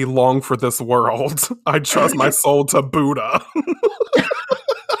must not be long for this world. I trust my soul to Buddha.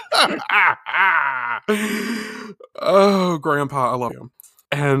 Oh, Grandpa, I love you.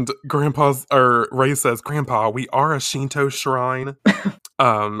 And Ray says, Grandpa, we are a Shinto shrine.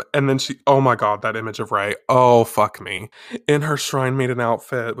 And then oh my God, that image of Ray. Oh, fuck me. In her shrine maiden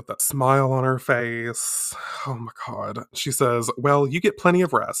outfit with that smile on her face. Oh my God. She says, well, you get plenty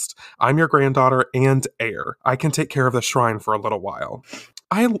of rest. I'm your granddaughter and heir. I can take care of the shrine for a little while.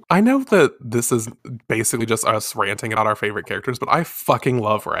 I know that this is basically just us ranting about our favorite characters, but I fucking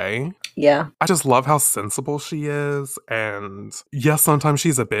love Ray. Yeah. I just love how sensible she is. And yes, sometimes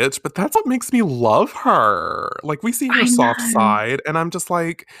she's a bitch, but that's what makes me love her. Like, we see her soft side, and I'm just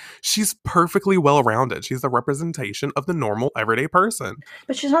like, she's perfectly well-rounded. She's the representation of the normal, everyday person.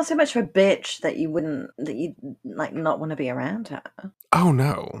 But she's not so much of a bitch that you'd like not want to be around her. Oh,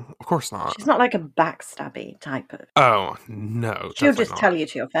 no. Of course not. She's not like a backstabby type of... Oh, no. She'll just tell you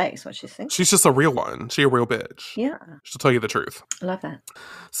to your face what she's thinking. She's just a real one. She's a real bitch. Yeah. She'll tell you the truth. I love that.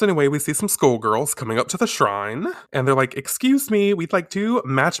 So anyway, we see some schoolgirls coming up to the shrine, and they're like, excuse me, we'd like 2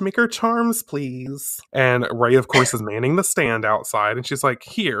 matchmaker charms, please. And Ray, of course, is manning the stand outside, and she's like,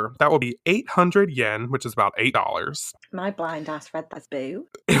 here, that will be 800 yen, which is about $8. My blind ass read that's boo.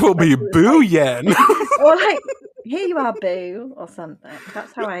 It will be boo yen. Or like, here you are, boo, or something.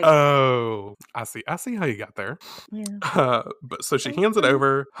 That's how I... Oh, I see how you got there. Yeah. But so she hands it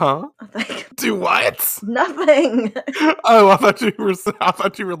over. Huh? Do what? Nothing. Oh, I thought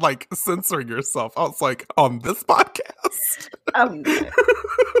you were like censoring yourself. I was like, on this podcast? Oh, no.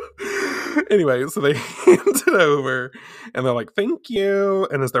 Anyway, so they hand it over and they're like, thank you.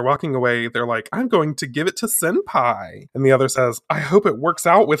 And as they're walking away, they're like, I'm going to give it to Senpai. And the other says, I hope it works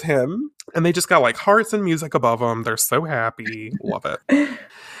out with him. And they just got like hearts and music above them. They're so happy. Love it.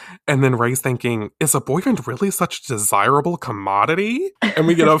 And then Ray's thinking, is a boyfriend really such a desirable commodity? And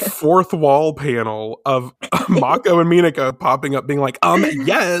we get a fourth wall panel of Mako and Minako popping up being like,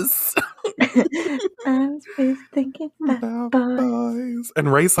 yes. I was busy thinking about boys.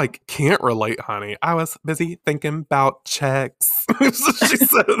 And Ray's like, can't relate, honey. I was busy thinking about checks. She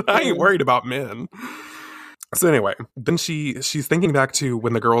said, I ain't worried about men. So anyway, then she's thinking back to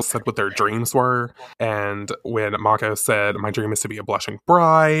when the girls said what their dreams were, and when Mako said, my dream is to be a blushing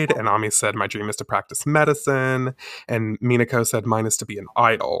bride, and Ami said, my dream is to practice medicine, and Minako said, mine is to be an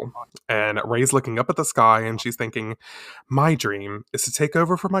idol. And Ray's looking up at the sky, and she's thinking, my dream is to take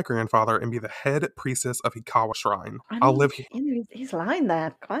over for my grandfather and be the head priestess of Hikawa Shrine. I'll live here. He's lying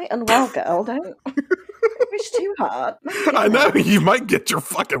there quite unwell, girl. Don't wish too hard. I know, you might get your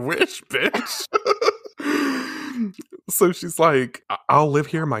fucking wish, bitch. So she's like, I'll live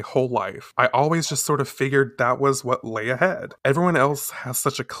here my whole life. I always just sort of figured that was what lay ahead. Everyone else has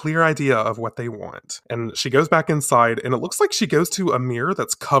such a clear idea of what they want. And she goes back inside, and it looks like she goes to a mirror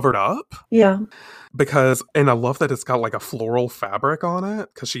that's covered up. Yeah. And I love that it's got like a floral fabric on it,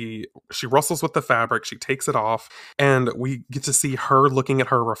 because she rustles with the fabric, she takes it off, and we get to see her looking at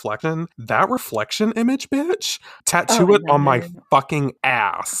her reflection. That reflection image, bitch, tattoo it on my fucking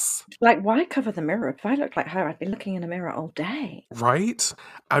ass. Like, why cover the mirror? If I looked like her, I'd be looking in a mirror all day. Right?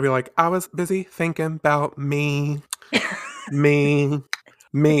 I'd be like, I was busy thinking about me. me.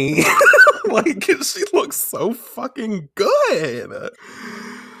 Like, she looks so fucking good.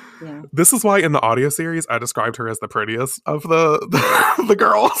 Yeah. This is why in the audio series I described her as the prettiest of the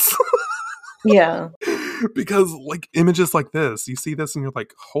girls. Yeah. Because like images like this, you see this and you're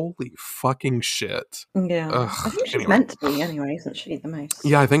like, holy fucking shit. Yeah. Ugh, I think she's meant to be anyway, isn't she, the most?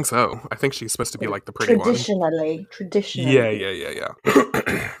 Yeah, I think so. I think she's supposed to be like the pretty one. Traditionally. Yeah.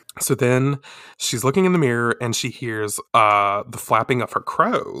 So then she's looking in the mirror and she hears the flapping of her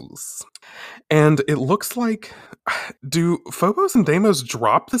crows. And it looks like, do Phobos and Deimos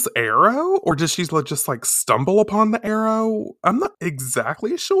drop this arrow? Or does she just like stumble upon the arrow? I'm not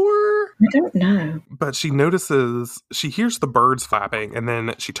exactly sure. I don't know. But she hears the birds flapping, and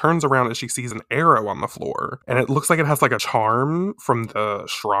then she turns around and she sees an arrow on the floor. And it looks like it has like a charm from the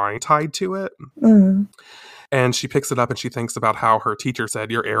shrine tied to it. Mm. And she picks it up and she thinks about how her teacher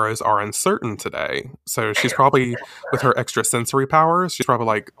said, your arrows are uncertain today. So she's probably, with her extra sensory powers, she's probably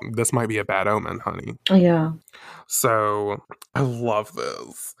like, this might be a bad omen, honey. Yeah. So I love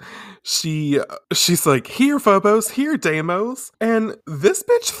this. She's like, here, Phobos, here, Deimos. And this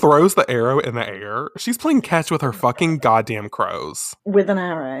bitch throws the arrow in the air. She's playing catch with her fucking goddamn crows. With an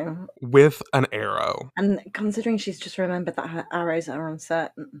arrow. And considering she's just remembered that her arrows are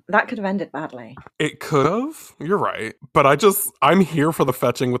uncertain, that could have ended badly. It could have. You're right. But I'm here for the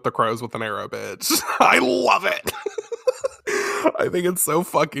fetching with the crows with an arrow, bitch. I love it. I think it's so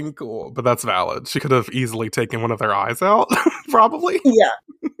fucking cool. But that's valid. She could have easily taken one of their eyes out, probably. Yeah.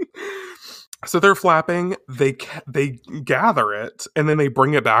 So they're flapping, they gather it, and then they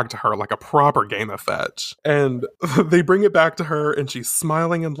bring it back to her like a proper game of fetch. And they bring it back to her, and she's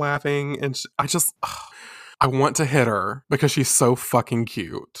smiling and laughing, and I want to hit her because she's so fucking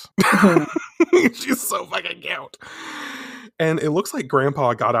cute. She's so fucking cute. And it looks like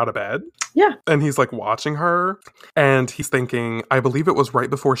Grandpa got out of bed. Yeah. And he's like watching her. And he's thinking, I believe it was right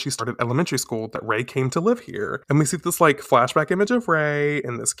before she started elementary school that Ray came to live here. And we see this like flashback image of Ray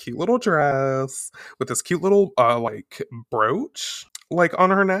in this cute little dress with this cute little like brooch like on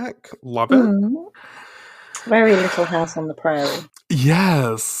her neck. Love it. Very Little House on the Prairie.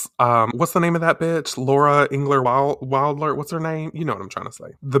 Yes. What's the name of that bitch? Laura Engler Wildler. What's her name? You know what I'm trying to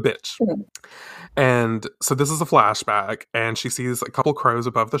say. The bitch. And so this is a flashback, and she sees a couple crows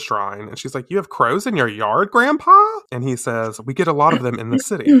above the shrine, and she's like, "You have crows in your yard, Grandpa?" And he says, "We get a lot of them in the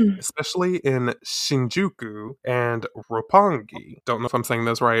city, especially in Shinjuku and Roppongi." Don't know if I'm saying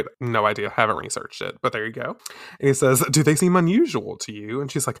those right. No idea. Haven't researched it, but there you go. And he says, "Do they seem unusual to you?"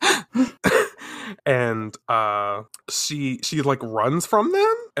 And she's like, and she like runs from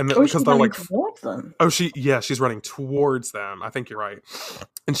them, and because they're like towards them. She's running towards them. I think you're right.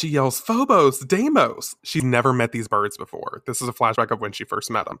 And she yells, "Phobos, Deimos." She's never met these birds before. This is a flashback of when she first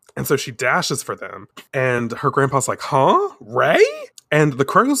met them. And so she dashes for them. And her grandpa's like, "Huh? Ray?" And the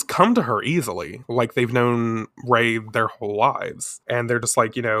crows come to her easily. Like they've known Ray their whole lives. And they're just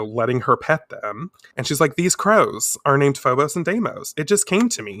like, letting her pet them. And she's like, "These crows are named Phobos and Deimos. It just came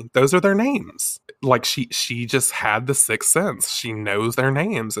to me. Those are their names." Like she just had the sixth sense. She knows their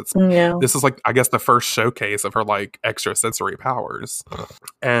names. This is like, I guess, the first showcase of her like extrasensory powers.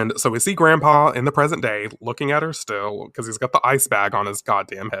 And so we see Grandpa in the present day looking at her still because he's got the ice bag on his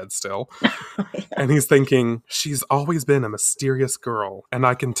goddamn head still. And he's thinking, "She's always been a mysterious girl, and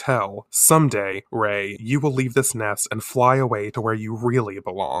I can tell someday, Ray, you will leave this nest and fly away to where you really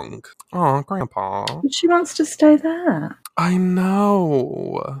belong." Aw, Grandpa. But she wants to stay there. I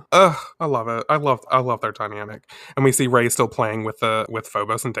know. Ugh, I love it. I love their dynamic. And we see Ray still playing with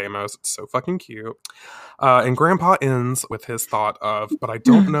Phobos and Deimos. It's so fucking cute. And Grandpa ends with his thought of, "But I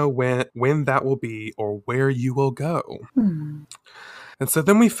don't know when that will be or where you will go." And so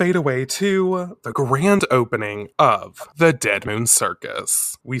then we fade away to the grand opening of the Dead Moon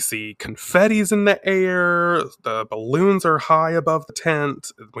Circus. We see confettis in the air, the balloons are high above the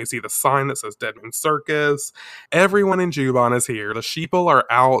tent, we see the sign that says Dead Moon Circus. Everyone in Juban is here. The sheeple are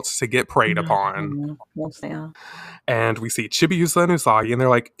out to get preyed upon. Yes, they are. And we see Chibiusa and Usagi, and they're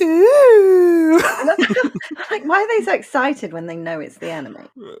like, "Ew!" Like, why are they so excited when they know it's the enemy?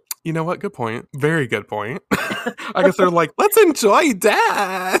 You know what? Good point. Very good point. I guess they're like, "Let's enjoy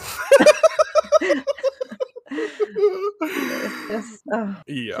death." They're just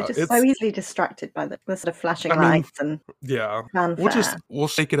it's so easily distracted by the sort of flashing lights and fanfare. We'll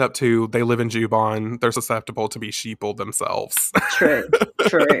shake it up to they live in Juban. They're susceptible to be sheeple themselves. True.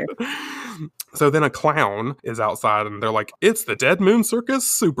 So then a clown is outside and they're like, "It's the Dead Moon Circus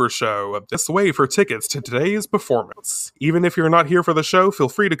Super Show. This way for tickets to today's performance. Even if you're not here for the show, feel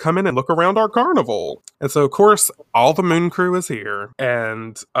free to come in and look around our carnival." And so, of course, all the Moon crew is here.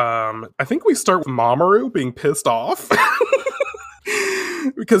 And I think we start with Mamoru being pissed off.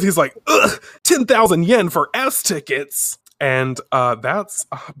 Because he's like, "Ugh, 10,000 yen for S tickets." And that's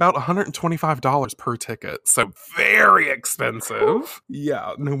about $125 per ticket. So very expensive.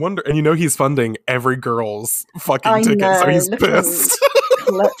 Yeah, no wonder. And he's funding every girl's fucking ticket, so he's pissed.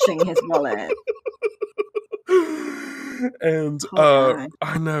 Clutching his wallet. And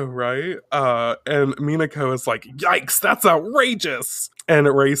I know, right? And Minako is like, "Yikes, that's outrageous." And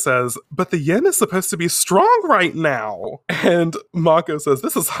Ray says, "But the yen is supposed to be strong right now." And Mako says,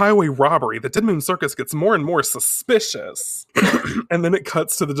 "This is highway robbery. The Dead Moon Circus gets more and more suspicious." And then it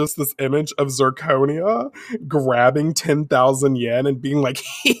cuts to just this image of Zirconia grabbing 10,000 yen and being like,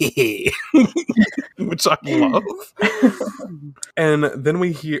 "Hee," which I love. And then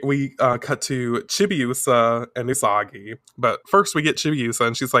we cut to Chibiusa and Usagi. But first we get Chibiusa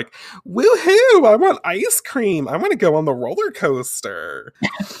and she's like, "Woohoo! I want ice cream. I want to go on the roller coaster."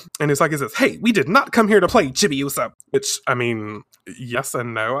 And Usagi says, "Hey, we did not come here to play, Chibiusa." Which, I mean, yes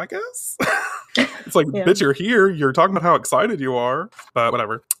and no, I guess. It's like, bitch, you're here. You're talking about how excited you are. But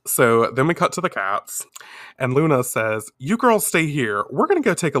whatever. So then we cut to the cats. And Luna says, "You girls stay here. We're going to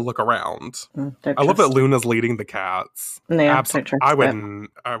go take a look around." I love that Luna's leading the cats. Yeah, I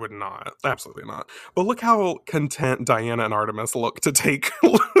would not. Absolutely not. But look how content Diana and Artemis look to take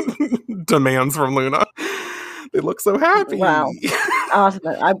demands from Luna. They look so happy. Wow.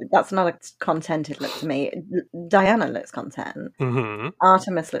 Artemis, that's not a contented look to me. Diana looks content. Mm-hmm.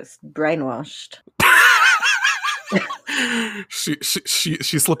 Artemis looks brainwashed.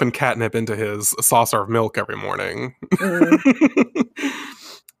 She's slipping catnip into his saucer of milk every morning.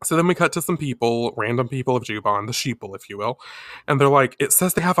 So then we cut to some people, random people of Juban, the sheeple, if you will, and they're like, "It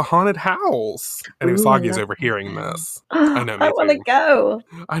says they have a haunted house." And Usagi's overhearing this. I know, me I want to too. go.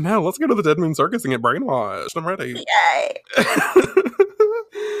 I know. Let's go to the Dead Moon Circus and get brainwashed. I'm ready. Yay!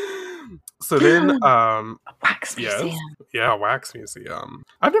 So then, Wax museum. Yeah, wax museum.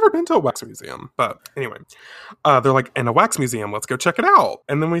 I've never been to a wax museum, but anyway, they're like, in a wax museum, let's go check it out.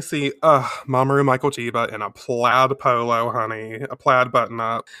 And then we see, Mamoru Michael Chiba in a plaid polo, honey, a plaid button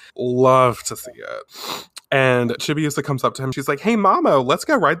up. Love to see it. And Chibiusa comes up to him. She's like, "Hey, Mamo, let's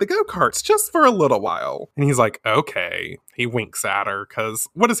go ride the go-karts just for a little while." And he's like, "Okay." He winks at her because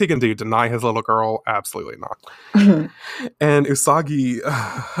what is he going to do? Deny his little girl? Absolutely not. And Usagi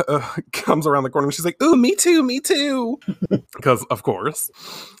comes around the corner and she's like, "Ooh, me too, me too." Because, of course.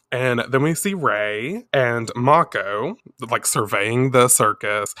 And then we see Ray and Mako, like, surveying the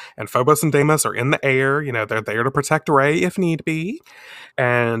circus. And Phobos and Deimos are in the air. You know, they're there to protect Ray if need be.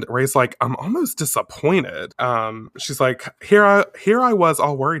 And Ray's like, "I'm almost disappointed." She's like, here I was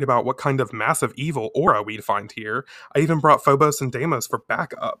all worried about what kind of massive evil aura we'd find here. I even brought Phobos and Deimos for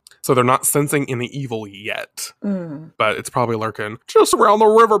backup." So they're not sensing any evil yet. But it's probably lurking just around the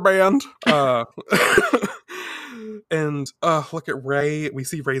river band. And look at Ray. We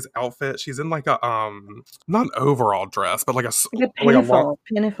see Ray's outfit. She's in like a not an overall dress, but like a pinafore.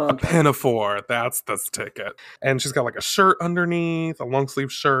 That's the ticket. And she's got like a shirt underneath, a long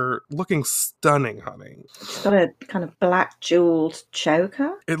sleeve shirt, looking stunning, honey. She's got a kind of black jeweled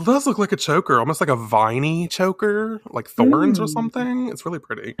choker. It does look like a choker, almost like a viney choker, like thorns or something. It's really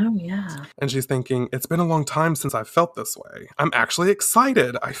pretty. Oh yeah. And she's thinking, "It's been a long time since I've felt this way. I'm actually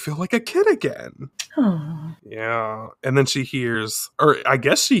excited. I feel like a kid again." Oh. Yeah. And then she hears, or I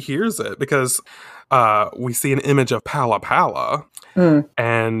guess she hears it because we see an image of Pala Pala.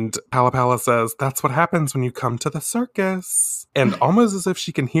 And Pala Pala says, "That's what happens when you come to the circus." And almost as if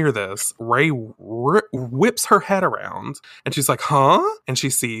she can hear this, Ray whips her head around and she's like, "Huh?" And she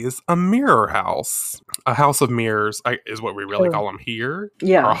sees a mirror house. A house of mirrors is what we really call them here.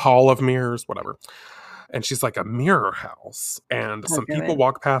 Yeah. Or a hall of mirrors, whatever. And she's like, "A mirror house." And some people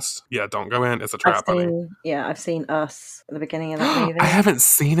walk past. Yeah, don't go in. It's a trap, honey. I've seen Us at the beginning of that movie. I haven't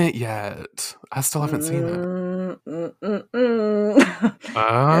seen it yet. I still haven't seen it.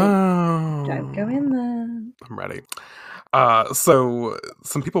 Oh. Don't go in there. I'm ready. So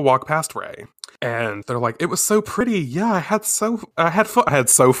some people walk past Ray. And they're like, "It was so pretty. Yeah, I had so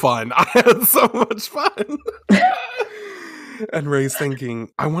fun. I had so much fun." And Ray's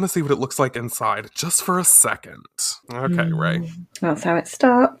thinking, "I want to see what it looks like inside just for a second." Okay, Ray. That's how it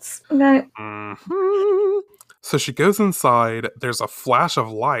starts. Okay. So she goes inside. There's a flash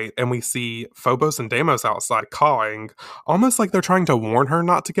of light, and we see Phobos and Deimos outside cawing, almost like they're trying to warn her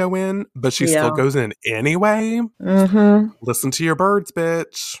not to go in, but she still goes in anyway. Listen to your birds,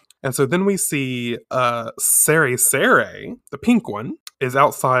 bitch. And so then we see Seri Seri, the pink one, is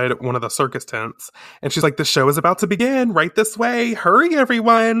outside one of the circus tents. And she's like, "The show is about to begin. Right this way. Hurry,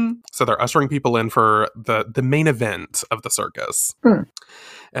 everyone." So they're ushering people in for the main event of the circus.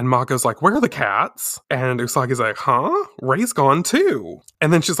 And Mako's like, "Where are the cats?" And Usagi's like, "Huh? Ray's gone too."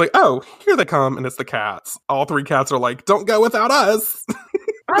 And then she's like, "Oh, here they come." And it's the cats. All three cats are like, "Don't go without us."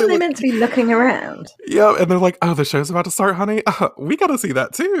 Aren't they meant to be looking around? Yeah, and they're like, "Oh, the show's about to start, honey. We gotta see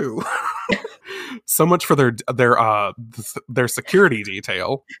that too." So much for their security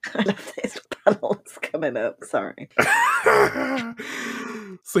detail. I love these panels coming up. Sorry.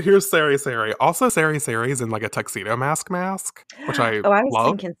 So here's Seri Seri. Also, Seri Seri is in like a tuxedo mask, which I was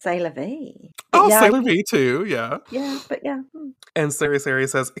thinking Sailor V. Oh, yeah, Sailor V too, yeah. Yeah, but yeah. And Seri Seri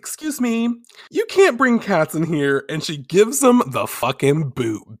says, "Excuse me, you can't bring cats in here." And she gives them the fucking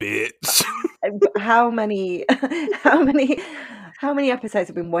boot, bitch. How many episodes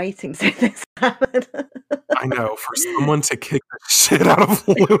have been waiting to this happen? I know, for someone to kick the shit out of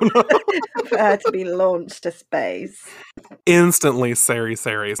Luna. For her to be launched to space. Instantly, Seri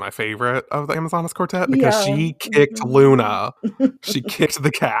Seri is my favorite of the Amazonas Quartet because she kicked Luna. She kicked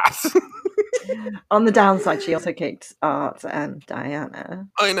the cat. On the downside, she also kicked Art and Diana.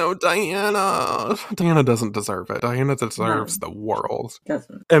 I know, Diana. Diana doesn't deserve it. Diana deserves the world.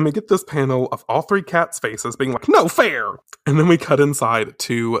 Doesn't. And we get this panel of all three cats' faces being like, "No fair!" And then we cut inside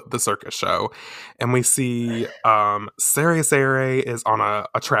to the circus show. And we see Seri Seri is on a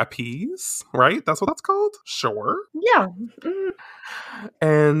trapeze, right? That's what that's called? Sure. Yeah.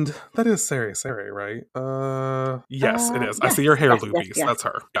 And that is Seri Seri, right? Yes, it is. I see her hair loopies. Yes. That's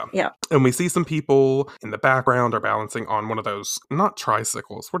her. Yeah. Yeah. And we see some people in the background are balancing on one of those, not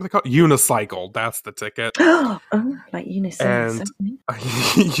tricycles, what are they called? Unicycle, that's the ticket. Oh, like unisex. And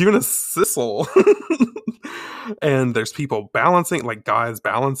unicycle. And there's people balancing, like guys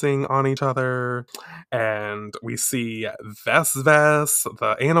balancing on each other. And we see Ves,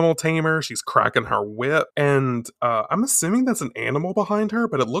 the animal tamer. She's cracking her whip. And I'm assuming that's an animal behind her,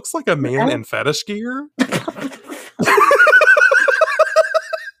 but it looks like a man in fetish gear.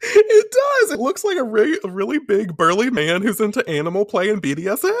 It does. It looks like a really big burly man who's into animal play and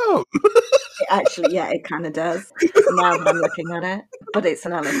BDSM. Actually, yeah, it kind of does. Now that I'm looking at it, but it's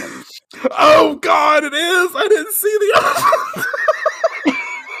an elephant. Oh God, it is! I didn't see the elephant.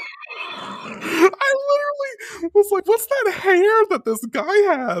 I literally was like, "What's that hair that this guy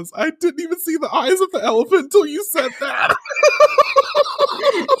has?" I didn't even see the eyes of the elephant until you said that.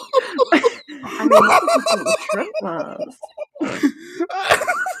 I mean, what do you think the shrimp was?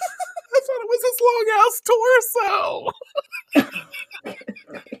 I thought it was his long ass torso.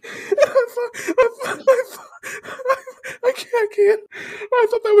 I can't. I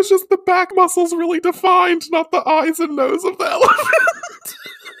thought that was just the back muscles really defined, not the eyes and nose of the elephant.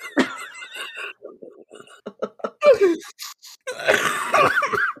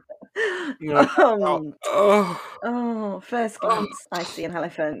 First glance, I see an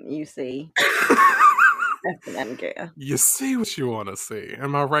elephant, you see F&M gear. You see what you want to see.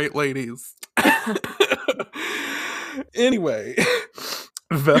 Am I right, ladies? Anyway,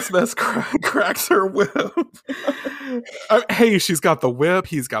 Ves cracks her whip. Hey, she's got the whip.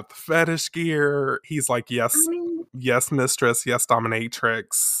 He's got the fetish gear. He's like, yes, yes, mistress. Yes,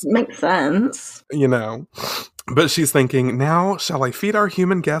 dominatrix. Makes sense. You know. But she's thinking, now shall I feed our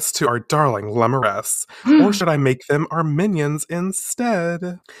human guests to our darling Lemuress? Or should I make them our minions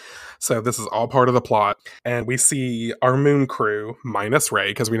instead? So this is all part of the plot. And we see our moon crew, minus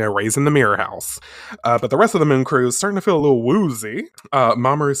Ray, because we know Ray's in the mirror house. But the rest of the moon crew is starting to feel a little woozy.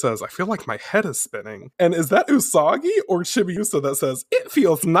 Mamoru says, I feel like my head is spinning. And is that Usagi or Chibiusa that says, it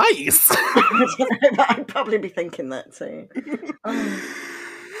feels nice? I'd probably be thinking that too.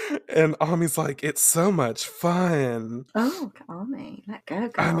 And Ami's like, it's so much fun. Oh, Ami, let go,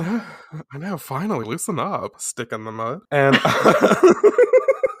 girl. I know, finally, loosen up, stick in the mud. And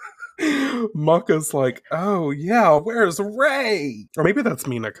Mako's like, oh yeah, where's Ray? Or maybe that's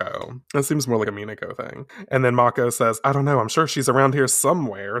Minako. That seems more like a Minako thing. And then Mako says, I don't know, I'm sure she's around here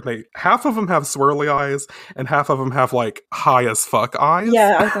somewhere. Half of them have swirly eyes, and half of them have like high as fuck eyes.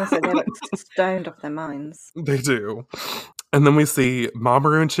 Yeah, I was gonna say they look stoned off their minds. They do. And then we see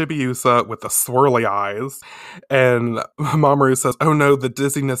Mamoru and Chibiusa with the swirly eyes. And Mamoru says, oh no, the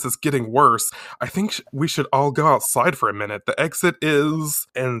dizziness is getting worse. I think we should all go outside for a minute. The exit is...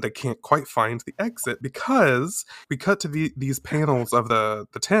 And they can't quite find the exit because we cut to these panels of the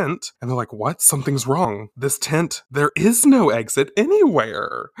tent. And they're like, what? Something's wrong. This tent, there is no exit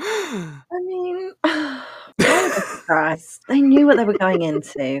anywhere. I mean, Christ. They knew what they were going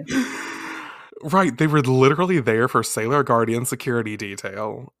into. Right, they were literally there for Sailor Guardian security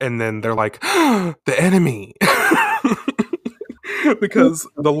detail, and then they're like, the enemy! Because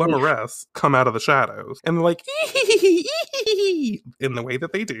the Lemuress come out of the shadows, and they're like, in the way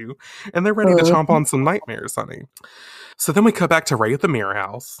that they do, and they're ready to chomp on some nightmares, honey. So then we cut back to Ray at the mirror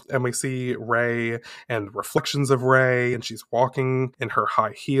house, and we see Ray and reflections of Ray, and she's walking in her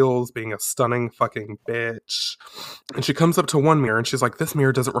high heels, being a stunning fucking bitch. And she comes up to one mirror, and she's like, this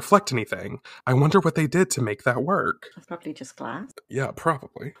mirror doesn't reflect anything. I wonder what they did to make that work. It's probably just glass. Yeah,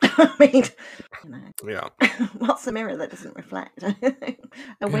 probably. I mean, you know. Yeah. What's a mirror that doesn't reflect? A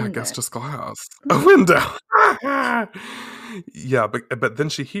window. Yeah, I guess just glass. A window. Yeah, but then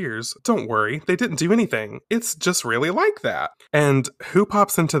she hears, don't worry, they didn't do anything. It's just really like that. And who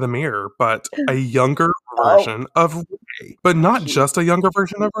pops into the mirror but a younger version of Ray? But not just a younger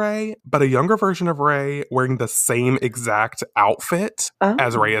version of Ray, but a younger version of Ray wearing the same exact outfit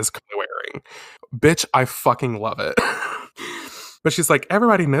as Ray is wearing. Bitch, I fucking love it. But she's like,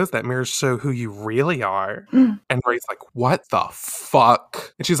 everybody knows that mirrors show who you really are. And Ray's like, what the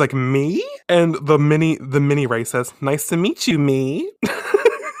fuck? And she's like, me? And the mini Ray says, nice to meet you, me.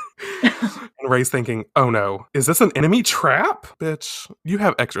 And Ray's thinking, oh no, is this an enemy trap? Bitch, you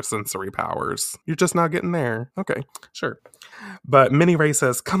have extrasensory powers. You're just not getting there. Okay, sure. But Mini Ray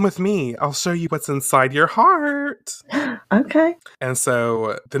says, come with me. I'll show you what's inside your heart. Okay. And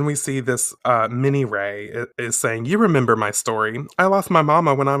so then we see this Mini Ray is saying, you remember my story. I lost my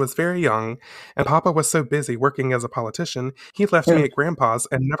mama when I was very young, and Papa was so busy working as a politician, he left me at Grandpa's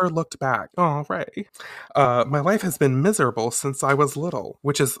and never looked back. Oh, Ray. My life has been miserable since I was little,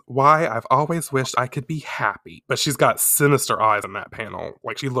 which is why I've always always wished I could be happy. But she's got sinister eyes in that panel.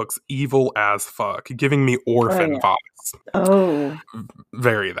 Like, she looks evil as fuck, giving me Orphan vibes. Oh.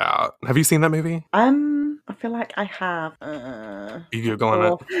 Very that. Have you seen that movie? I feel like I have. You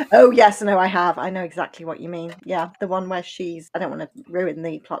Googling it? Oh, yes, no, I have. I know exactly what you mean. Yeah, the one where I don't want to ruin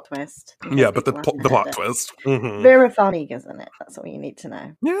the plot twist. Yeah, but the plot twist. Mm-hmm. Vera Farmiga's in it. That's all you need to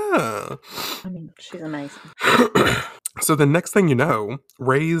know. Yeah. I mean, she's amazing. So the next thing you know,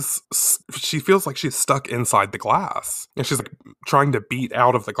 she feels like she's stuck inside the glass. And she's like trying to beat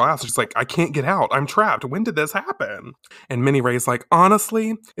out of the glass. She's like, I can't get out. I'm trapped. When did this happen? And Minnie Ray's like,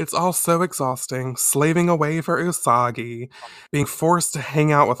 honestly, it's all so exhausting. Slaving away for Usagi, being forced to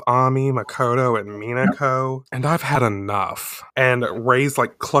hang out with Ami, Makoto, and Minako. And I've had enough. And Ray's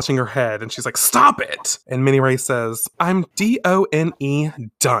like clutching her head and she's like, stop it. And Minnie Ray says, I'm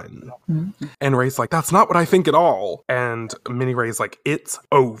DONE done. Mm-hmm. And Ray's like, that's not what I think at all. And Minnie Ray's like, it's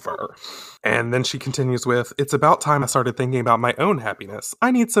over. And then she continues with, it's about time I started thinking about my own happiness.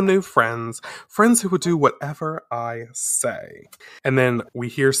 I need some new friends who would do whatever I say. And then we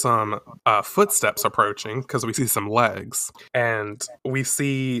hear some footsteps approaching because we see some legs. And we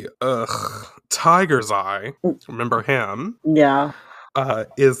see, Tiger's Eye. Remember him? Yeah.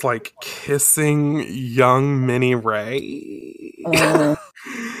 Is like kissing young Minnie Ray.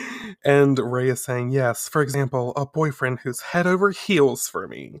 And Ray is saying, yes, for example, a boyfriend who's head over heels for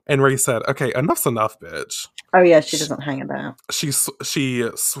me. And Ray said, okay, enough's enough, bitch. Oh, yeah, she doesn't hang about. She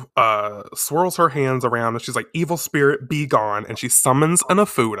swirls her hands around and she's like, evil spirit, be gone. And she summons an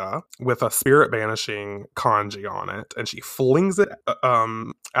Afuda with a spirit banishing kanji on it. And she flings it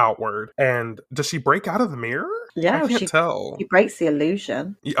outward. And does she break out of the mirror? Yeah, I can't tell. She breaks the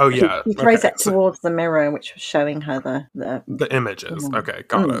illusion. Oh, yeah. She throws it towards the mirror, which was showing her the images. Okay,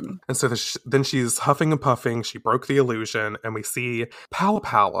 got it. And so then she's huffing and puffing. She broke the illusion. And we see Pala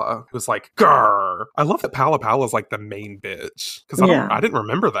Pala, who's like, grrr. I love that Pala Pala is like the main bitch. Because I didn't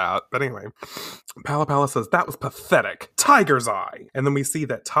remember that. But anyway, Pala Pala says, that was pathetic. Tiger's Eye. And then we see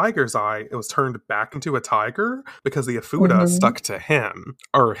that Tiger's Eye, it was turned back into a tiger because the Afuda stuck to him.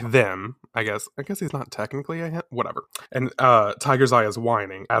 Or them, I guess. I guess he's not technically a whatever. And Tiger's Eye is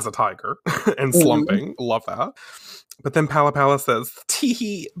whining as a tiger and slumping. Love that. But then Pala Pala says,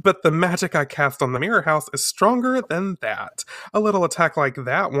 tee, but the magic I cast on the mirror house is stronger than that. A little attack like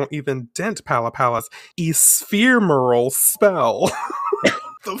that won't even dent Pala Pala's ephemeral spell.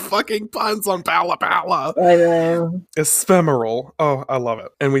 The fucking puns on Pala Pala. I know. Ephemeral. Oh, I love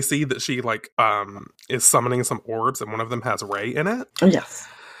it. And we see that she is summoning some orbs and one of them has Ray in it. Yes.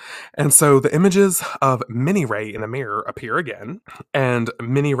 And so the images of Minnie Ray in the mirror appear again. And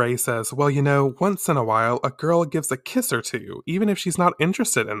Minnie Ray says, well, you know, once in a while, a girl gives a kiss or two, even if she's not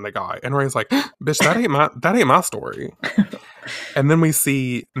interested in the guy. And Ray's like, bitch, that ain't my story. And then we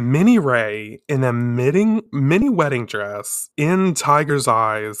see Minnie Ray in a mini wedding dress in Tiger's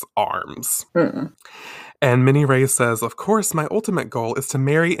Eye's arms. And Minnie Ray says, of course, my ultimate goal is to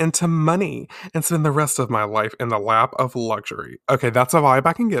marry into money and spend the rest of my life in the lap of luxury. Okay, that's a vibe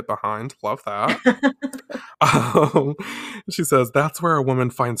I can get behind. Love that. She says, that's where a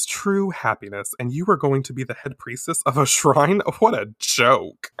woman finds true happiness, and you are going to be the head priestess of a shrine? What a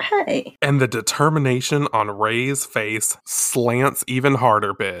joke. Hey. And the determination on Ray's face slants even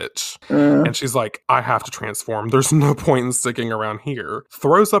harder, bitch. And she's like, I have to transform. There's no point in sticking around here.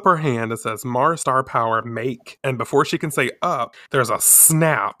 Throws up her hand and says, Mars Star Power, make. And before she can say up, there's a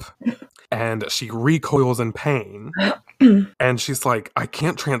snap. And she recoils in pain. And she's like, I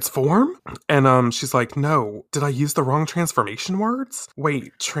can't transform? And she's like, no, did I use the wrong transformation words?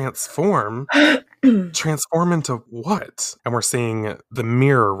 Wait, transform? Transform into what? And we're seeing the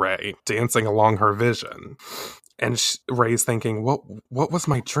mirror Ray dancing along her vision. And Ray's thinking, what was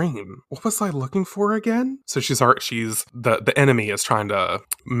my dream? What was I looking for again? So the enemy is trying to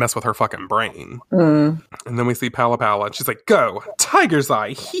mess with her fucking brain. And then we see Pala Pala, and she's like, go, Tiger's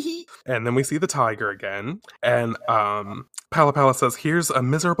Eye, hee. And then we see the tiger again. And Pala Pala says, here's a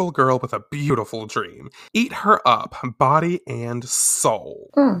miserable girl with a beautiful dream. Eat her up, body and soul.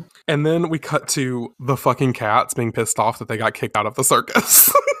 And then we cut to the fucking cats being pissed off that they got kicked out of the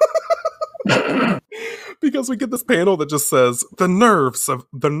circus. Because we get this panel that just says the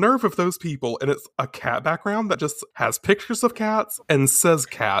nerve of those people, and it's a cat background that just has pictures of cats and says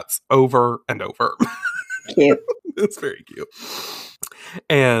cats over and over. Cute. It's very cute.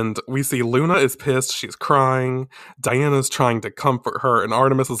 And we see Luna is pissed. She's crying. Diana's trying to comfort her. And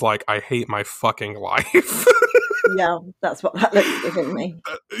Artemis is like, I hate my fucking life. Yeah, that's what that looks giving me.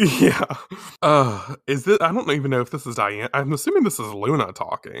 Yeah. I don't even know if this is Diana. I'm assuming this is Luna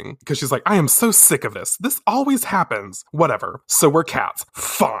talking. Because she's like, I am so sick of this. This always happens. Whatever. So we're cats.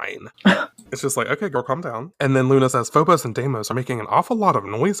 Fine. It's just like, okay, girl, calm down. And then Luna says, Phobos and Deimos are making an awful lot of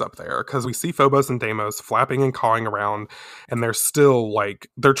noise up there because we see Phobos and Deimos flapping and cawing around, and they're still like,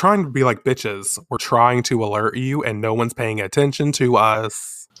 they're trying to be like, bitches, we're trying to alert you, and no one's paying attention to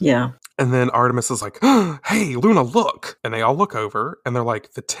us. Yeah. And then Artemis is like, hey, Luna, look. And they all look over and they're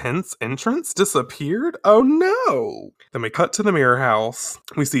like, the tent's entrance disappeared? Oh no. Then we cut to the mirror house.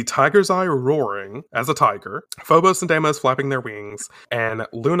 We see Tiger's Eye roaring as a tiger, Phobos and Deimos flapping their wings, and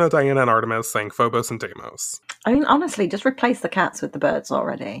Luna, Diana, and Artemis saying Phobos and Deimos. I mean, honestly, just replace the cats with the birds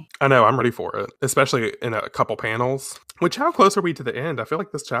already. I know, I'm ready for it, especially in a couple panels. Which, how close are we to the end? I feel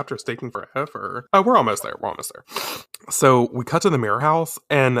like this chapter is taking forever. Oh, we're almost there. So we cut to the mirror house,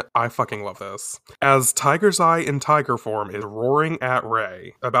 and I fucking love this. As Tiger's Eye in tiger form is roaring at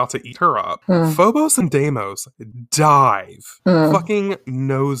Ray, about to eat her up, Phobos and Deimos fucking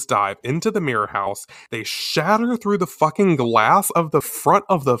nosedive into the mirror house. They shatter through the fucking glass of the front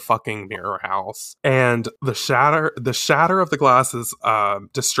of the fucking mirror house, and the shatter of the glass is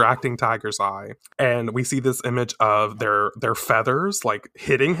distracting Tiger's Eye, and we see this image of their feathers like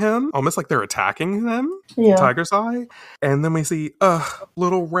hitting him, almost like they're attacking them. Yeah. Tiger's Eye. And then we see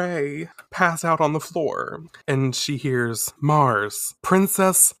little Ray pass out on the floor, and she hears Mars,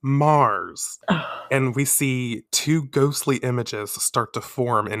 Princess Mars. And we see two ghostly images start to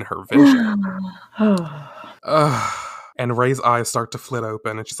form in her vision. And Ray's eyes start to flit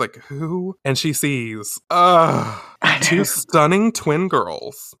open, and she's like, who? And she sees two stunning twin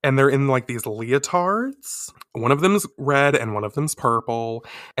girls, and they're in like these leotards. One of them's red and one of them's purple,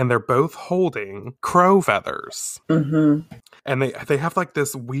 and they're both holding crow feathers. And they have like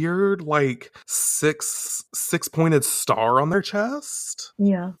this weird like six-pointed star on their chest.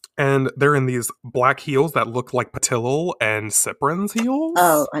 Yeah. And they're in these black heels that look like Patil and Cyprin's heels.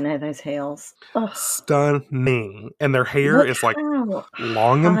 Oh, I know those heels. Ugh. Stunning. And their hair is like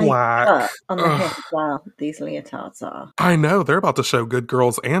long and black. On the hip, wow, these leotards are. I know, they're about to show good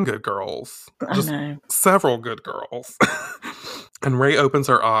girls and good girls. I know. Several good girls. And Ray opens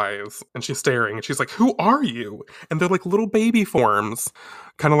her eyes, and she's staring, and she's like, who are you? And they're like little baby forms,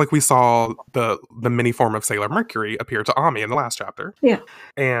 kind of like we saw the mini form of Sailor Mercury appear to Ami in the last chapter. Yeah.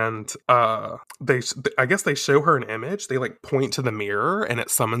 And I guess they show her an image. They like point to the mirror, and it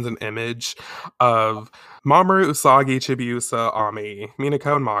summons an image of Mamoru, Usagi, Chibiusa, Ami,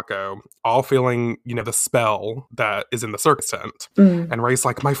 Minako, and Mako, all feeling, the spell that is in the circus tent. And Ray's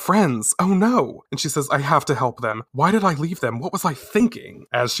like, my friends, oh no. And she says, I have to help them. Why did I leave them? What was I thinking?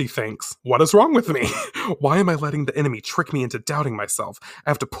 As she thinks, what is wrong with me? Why am I letting the enemy trick me into doubting myself? I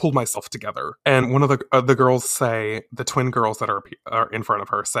have to pull myself together. And one of the girls say, the twin girls that are in front of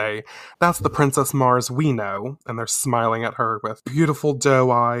her say, that's the Princess Mars we know. And they're smiling at her with beautiful doe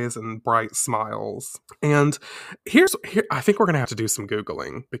eyes and bright smiles. And here, I think we're going to have to do some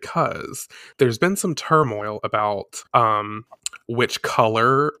Googling, because there's been some turmoil about which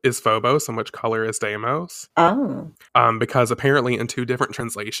color is Phobos and which color is Deimos. Oh. Because apparently in two different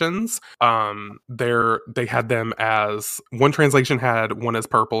translations, they had them as, one translation had one as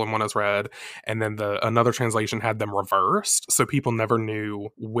purple and one as red, and then another translation had them reversed, so people never knew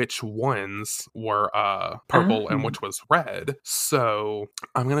which ones were purple and which was red. So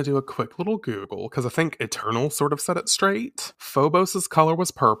I'm gonna do a quick little Google, because I think Eternal sort of set it straight. Phobos's color was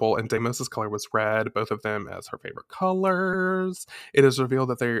purple and Deimos's color was red, both of them as her favorite colors. It is revealed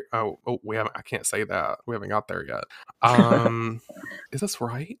that they I can't say that. We haven't got there yet. Is this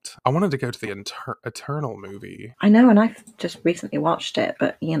right? I wanted to go to the Eternal movie. I know, and I've just recently watched it,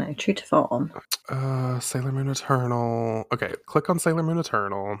 but true to form. Sailor Moon Eternal. Okay, click on Sailor Moon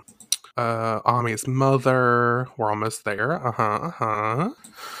Eternal. Ami's mother. We're almost there.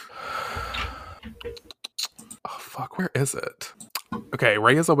 Oh fuck, where is it? Okay,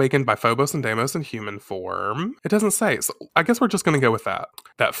 Ray is awakened by Phobos and Deimos in human form. It doesn't say, so I guess we're just going to go with that.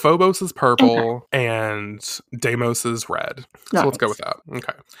 That Phobos is purple and Deimos is red. So let's go with that.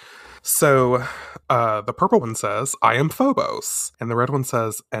 Okay. So the purple one says, I am Phobos. And the red one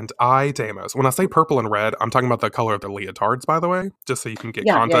says, and I, Deimos. When I say purple and red, I'm talking about the color of the leotards, by the way, just so you can get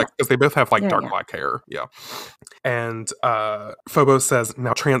context, because they both have like dark black hair. Yeah. And Phobos says,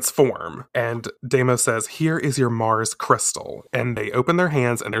 now transform. And Deimos says, here is your Mars crystal. And they open their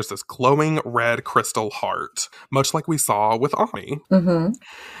hands, and there's this glowing red crystal heart, much like we saw with Ami. Mm-hmm.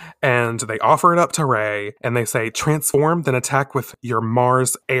 And they offer it up to Ray, and they say, transform, then attack with your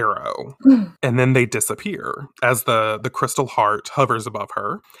Mars arrow. And then they disappear as the crystal heart hovers above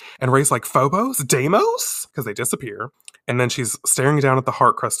her. And Ray's like, Phobos? Deimos? Because they disappear. And then she's staring down at the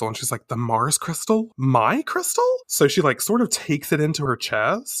heart crystal, and she's like, the Mars crystal? My crystal? So she like sort of takes it into her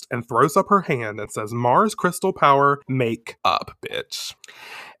chest and throws up her hand and says, Mars crystal power, make up, bitch.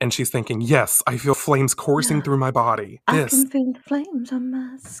 And she's thinking, yes, I feel flames coursing through my body. I can feel the flames on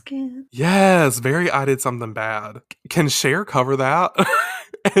my skin. Yes, very I Did Something Bad. Can Cher cover that?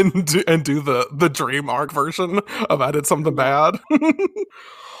 and do the dream arc version of I Did Something Bad?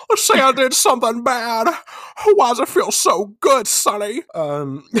 Say I did something bad. Why does it feel so good, Sonny?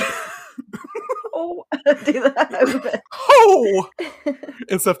 Oh, do that. Oh,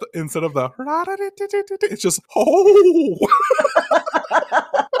 instead of the it's just oh.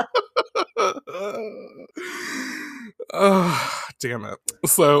 Damn it.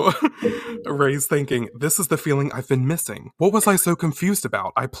 So Ray's thinking, this is the feeling I've been missing. What was I so confused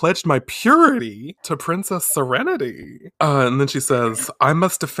about? I pledged my purity to Princess Serenity. And then she says, I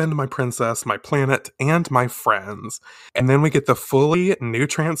must defend my princess, my planet, and my friends. And then we get the fully new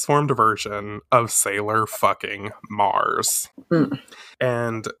transformed version of Sailor fucking Mars.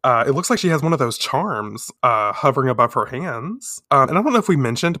 And it looks like she has one of those charms hovering above her hands. And I don't know if we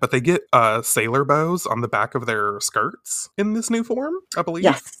mentioned, but they get sailor bows on the back of their skirts in this new form, I believe.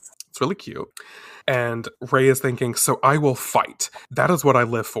 Yes. It's really cute. And Ray is thinking, so I will fight. That is what I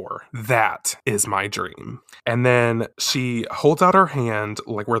live for. That is my dream. And then she holds out her hand,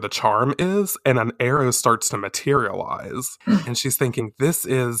 like where the charm is, and an arrow starts to materialize. And she's thinking, this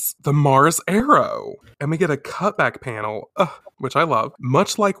is the Mars arrow. And we get a cutback panel, which I love.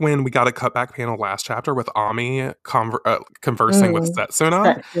 Much like when we got a cutback panel last chapter with Ami conversing with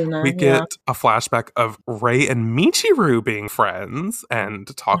Setsuna, we get a flashback of Ray and Michiru being friends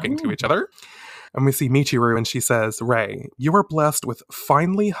and talking to each other. And we see Michiru and she says, Ray, you are blessed with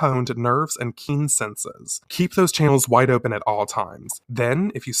finely honed nerves and keen senses. Keep those channels wide open at all times.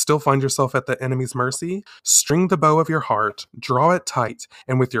 Then, if you still find yourself at the enemy's mercy, string the bow of your heart, draw it tight,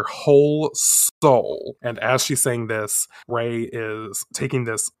 and with your whole soul. And as she's saying this, Ray is taking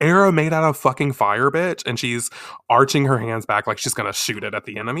this arrow made out of fucking fire, bitch, and she's arching her hands back like she's gonna shoot it at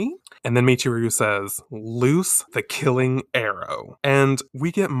the enemy. And then Michiru says, loose the killing arrow. And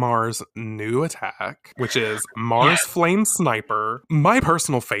we get Mars' new attack, which is Mars Flame Sniper. My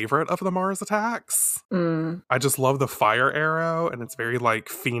personal favorite of the Mars attacks. I just love the fire arrow, and it's very like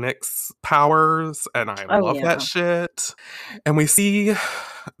Phoenix powers, and I love that shit. And we see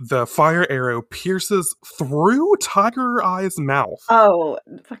the fire arrow pierces through Tiger Eye's mouth. Oh,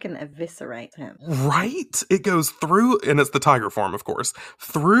 fucking eviscerate him. Right? It goes through, and it's the tiger form, of course,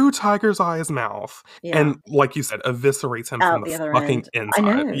 through Tiger's Eye's mouth. Yeah. And like you said, eviscerates him from the fucking inside.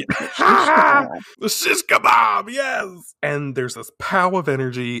 I know. Yeah. The shish kebab, yes! And there's this pow of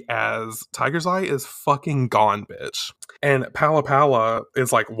energy as Tiger's Eye is fucking gone, bitch. And Pala Pala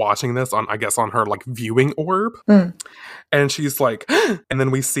is like watching this on, I guess, on her like viewing orb. And she's like, and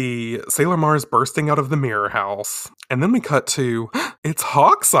then we see Sailor Mars bursting out of the mirror house. And then we cut to, it's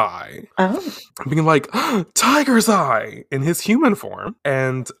Hawk's Eye. Oh. Being like, Tiger's Eye in his human form.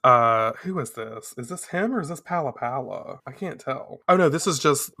 And who is this? Is this him or is this Pala Pala? I can't tell. Oh no, this is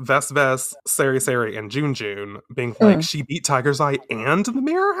just Vest, Sari Sari, and June June being like, she beat Tiger's Eye and the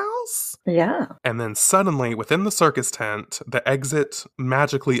mirror house? Yeah. And then suddenly within the circus tent, the exit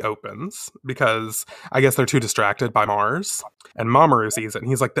magically opens because I guess they're too distracted by Mars. And Mamoru sees it and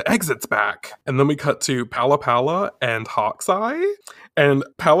he's like, the exit's back. And then we cut to Pala Pala and Hawk's Eye. And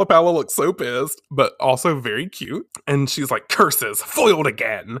Pala Pala looks so pissed, but also very cute. And she's like, curses, foiled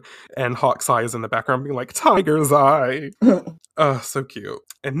again. And Hawk's Eye is in the background being like, Tiger's Eye. So cute.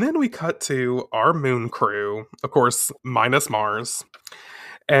 And then we cut to our moon crew, of course, minus Mars.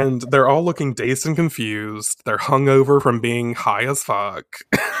 And they're all looking dazed and confused. They're hungover from being high as fuck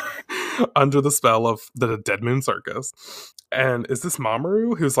under the spell of the Dead Moon Circus. And is this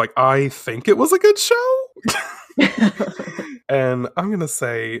Mamoru who's like, I think it was a good show? And I'm going to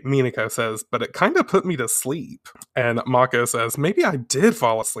say, Minako says, but it kind of put me to sleep. And Mako says, maybe I did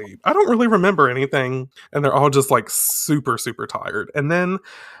fall asleep. I don't really remember anything. And they're all just like super, super tired. And then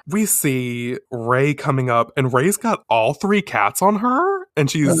we see Ray coming up and Ray's got all three cats on her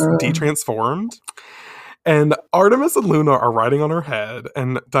and she's de-transformed. And Artemis and Luna are riding on her head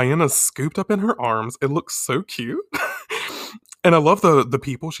and Diana's scooped up in her arms. It looks so cute. And I love the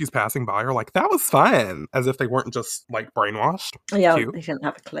people she's passing by are like, that was fun. As if they weren't just like brainwashed. Yeah, cute. They didn't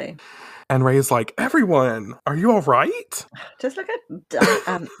have a clue. And Ray's like, everyone, are you all right? Just look at,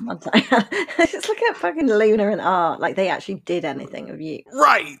 I'm sorry. Just look at fucking Luna and Art. Like they actually did anything of you.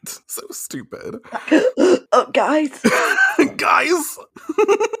 Right. So stupid. Oh, guys. Guys.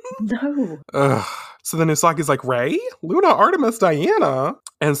 No. Ugh. So then Usagi's like, Ray, Luna, Artemis, Diana.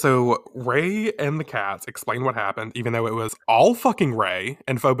 And so Ray and the cats explain what happened, even though it was all fucking Ray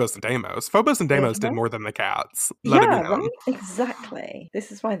and Phobos and Deimos. Phobos and Deimos did more than the cats. Let it be known. Right? Exactly.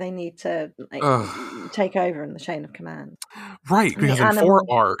 This is why they need to take over in the chain of command. Right, because in 4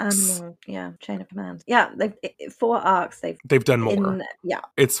 arcs. Chain of command. Yeah, 4 arcs. They've done more.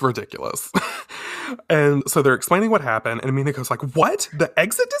 It's ridiculous. And so they're explaining what happened, and Miniko's like, what? The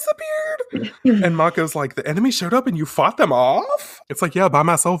exit disappeared? And Mako's like, the enemy showed up and you fought them off? It's like, yeah, by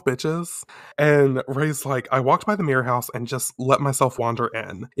myself, bitches. And Ray's like, I walked by the mirror house and just let myself wander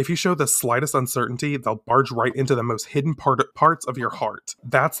in. If you show the slightest uncertainty, they'll barge right into the most hidden parts of your heart.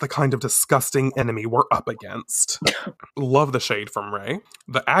 That's the kind of disgusting enemy we're up against. Love the shade from Ray.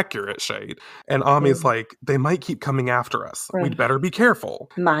 The accurate shade. And Ami's like, they might keep coming after us. We'd better be careful.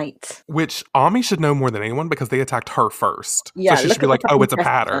 Might. Which Ami should know more than anyone because they attacked her first. Yeah, so she should be like, oh, it's a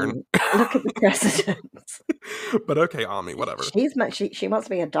pattern. Look at the precedents. But okay, Ami, whatever. She wants to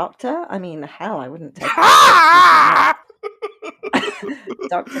be a doctor? I mean, hell, I wouldn't take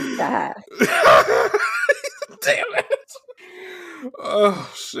Dr. Death. Damn it.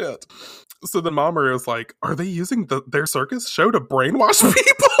 Oh, shit. So then Mamoru is like, are they using their circus show to brainwash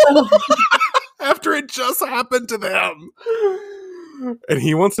people? After it just happened to them. And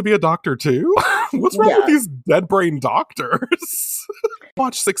he wants to be a doctor too? What's wrong with these dead brain doctors?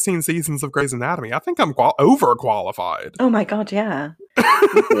 Watch 16 seasons of Grey's Anatomy. I think I'm overqualified. Oh my god, yeah.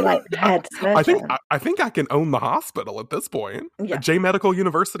 You'd be like head surgeon. I think I can own the hospital at this point. Yeah. J Medical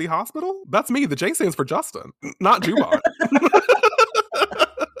University Hospital? That's me. The J stands for Justin, not Jubon.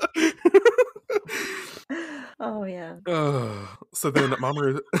 Oh yeah. So then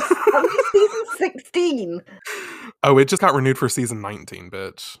Mamoru. Season 16. Oh, it just got renewed for season 19,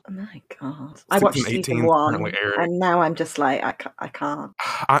 bitch. Oh my god. I watched season 1 and now I'm just like, I can't.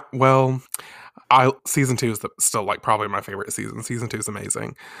 Season 2 is still like probably my favorite season. Season 2 is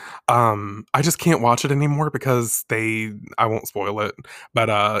amazing. I just can't watch it anymore because I won't spoil it, but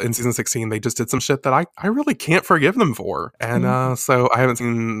in season 16 they just did some shit that I really can't forgive them for. And so I haven't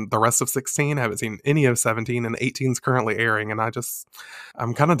seen the rest of 16, I haven't seen any of 17, and 18 is currently airing, and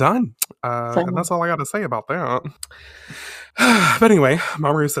I'm kind of done. And that's all I got to say about that. But anyway,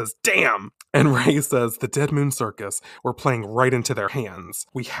 Mamoru says, damn! And Ray says, the Dead Moon Circus, we're playing right into their hands.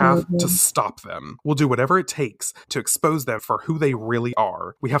 We have to stop them. We'll do whatever it takes to expose them for who they really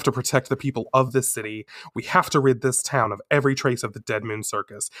are. We have to protect the people of this city. We have to rid this town of every trace of the Dead Moon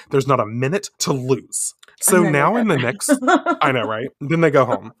Circus. There's not a minute to lose. So now in the next... I know, right? Then they go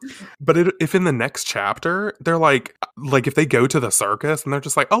home. But if in the next chapter, they're like if they go to the circus and they're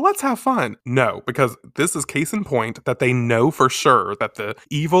just like, oh, let's have fun. No, because this is case in point that they know for sure that the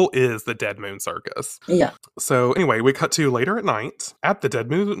evil is the Dead Moon Circus. Yeah. So anyway, we cut to later at night at the Dead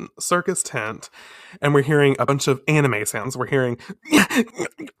Moon Circus tent, and we're hearing a bunch of anime sounds. We're hearing...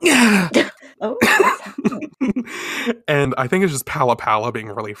 Oh, and I think it's just Pala Pala being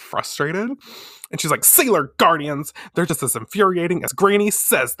really frustrated. And she's like, Sailor Guardians, they're just as infuriating as Granny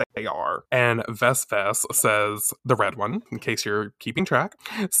says they are. And Ves says, the red one, in case you're keeping track,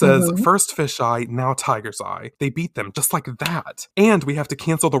 says, first Fish Eye, now Tiger's Eye. They beat them just like that. And we have to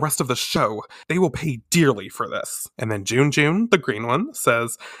cancel the rest of the show. They will pay dearly for this. And then June, the green one,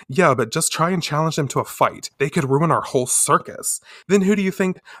 says, yeah, but just try and challenge them to a fight. They could ruin our whole circus. Then who do you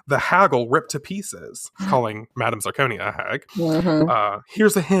think the haggle ripped to pieces? Calling Madame Zirconia a hag.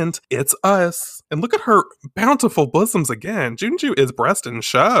 Here's a hint, it's us. And look at her bountiful bosoms again. Junju is breast and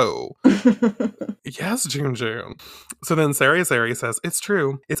show. Yes, Junju. So then Sari says, it's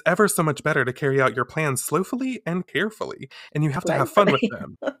true. It's ever so much better to carry out your plans slowfully and carefully. And you have to have fun with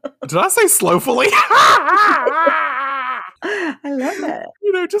them. Did I say slowfully? I love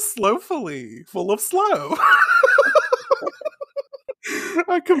it. Just slowfully. Full of slow.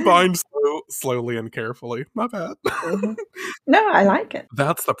 I combined slowly and carefully. My bad. No, I like it.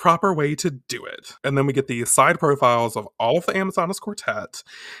 That's the proper way to do it. And then we get the side profiles of all of the Amazonas Quartet.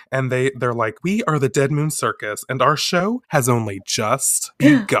 And they're like, we are the Dead Moon Circus, and our show has only just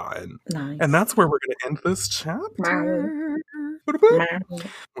begun. Nice. And that's where we're going to end this chapter.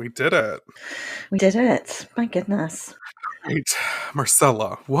 We did it. We did it. My goodness. Right.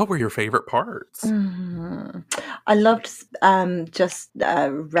 Marcella, what were your favorite parts? I loved just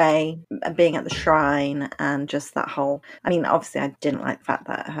Ray being at the shrine and just that whole... I mean, obviously I didn't like the fact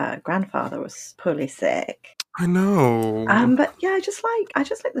that her grandfather was poorly sick. I know. But yeah, I just like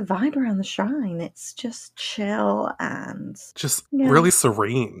the vibe around the shrine. It's just chill and Just yeah. really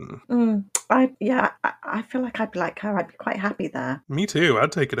serene. I feel like I'd be like her. I'd be quite happy there. Me too.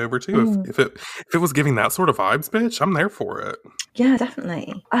 I'd take it over too. If it was giving that sort of vibes, bitch, I'm there for it. Yeah,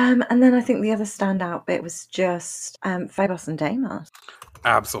 definitely. And then I think the other standout bit was just Phobos and Deimos.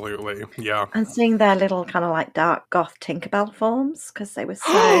 Absolutely. Yeah. And seeing their little kind of like dark goth Tinkerbell forms because they were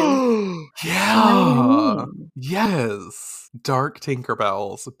so yeah. Yes. Dark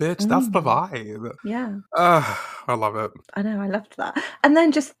Tinkerbells. Bitch, that's the vibe. Yeah. I love it. I know, I loved that. And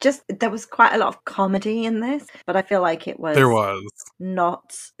then just there was quite a lot of comedy in this, but I feel like it was There was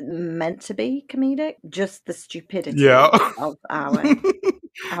not meant to be comedic, just the stupidity of our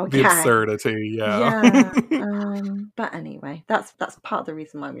the gang. absurdity, Yeah. But anyway, that's part of the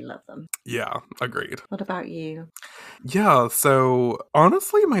reason why we love them. Yeah, agreed. What about you? Yeah, so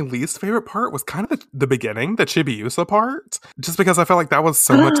honestly, my least favorite part was kind of the beginning, the Chibiusa part, just because I felt like that was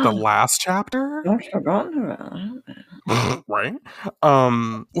so much the last chapter. I've forgotten about it. Right?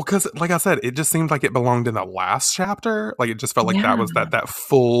 Well, because like I said, it just seemed like it belonged in the last chapter. Like it just felt like that was that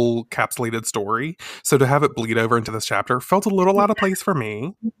full capsulated story. So to have it bleed over into this chapter felt a little out of place for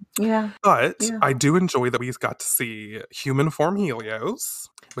me. Yeah. But I do enjoy that we got to see human form Helios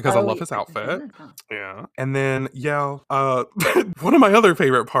because I love his outfit. Yeah. And then, one of my other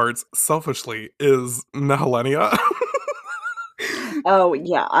favorite parts, selfishly, is Nehelenia. Oh,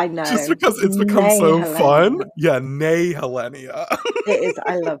 yeah, I know. Just because it's become so fun. Yeah, Nehelenia. It is.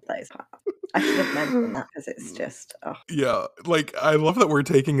 I love those parts. I should have mentioned that because it's just... Oh. Yeah, like, I love that we're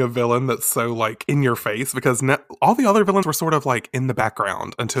taking a villain that's so, like, in your face, because all the other villains were sort of, like, in the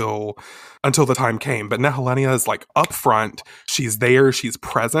background until the time came, but Nehelenia is, like, up front, she's there, she's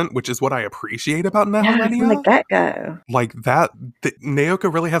present, which is what I appreciate about Nehelenia. Yeah, from the get-go. Like,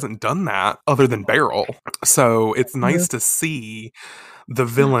 Naoka really hasn't done that, other than Beryl, so it's nice to see the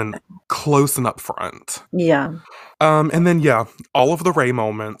villain close and up front. Yeah. And then, all of the Ray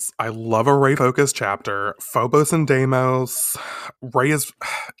moments. I love a Ray-focused chapter. Phobos and Deimos. Ray is...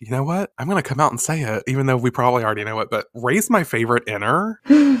 You know what? I'm going to come out and say it, even though we probably already know it, but Ray's my favorite inner.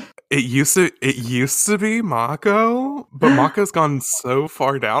 It used to be Mako, but Mako's gone so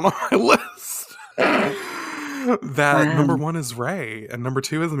far down on my list that number 1 is Ray and number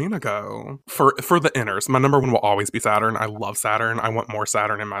 2 is Minako for the inners. My number 1 will always be Saturn. I love Saturn. I want more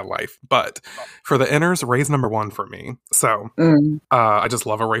Saturn in my life, but for the inners, Ray's number 1 for me. So I just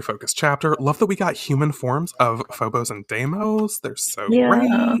love a Ray focused chapter. Love that we got human forms of Phobos and Deimos. They're so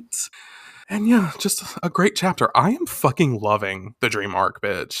great. And just a great chapter. I am fucking loving the Dream Arc,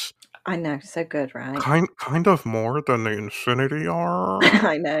 bitch. I know, so good, right? Kind of more than the Infinity Arc.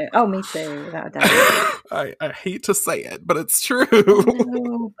 I know. Oh, me too, without a doubt. I hate to say it, but it's true.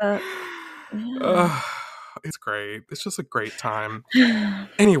 No, but it's great. It's just a great time.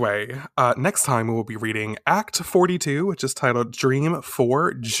 Anyway, next time we will be reading Act 42, which is titled Dream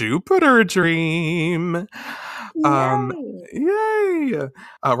for Jupiter Dream. Yay!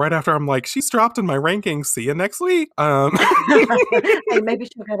 Right after I'm like, she's dropped in my rankings. See you next week. Hey, maybe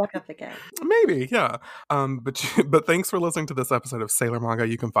she'll go back up again. Maybe, yeah. But thanks for listening to this episode of Sailor Manga.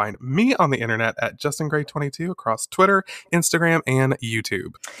 You can find me on the internet at JustinGray22 across Twitter, Instagram, and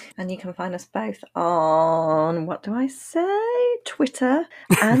YouTube. And you can find us both on, what do I say? Twitter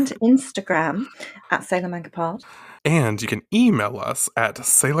and Instagram at Sailor Manga Pod. And you can email us at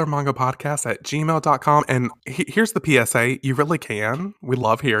sailormangapodcast@gmail.com. And here's the PSA. You really can. We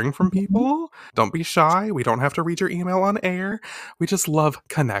love hearing from people. Don't be shy. We don't have to read your email on air. We just love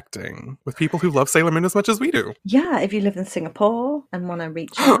connecting with people who love Sailor Moon as much as we do. Yeah, if you live in Singapore and want to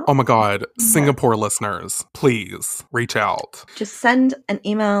reach out. Oh my God. Singapore listeners, please reach out. Just send an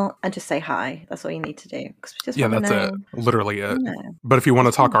email and just say hi. That's all you need to do. We just that's it. Literally it. But if you want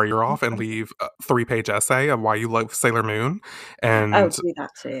to talk our ear off and leave a 3-page essay of why you love Sailor Moon, and do that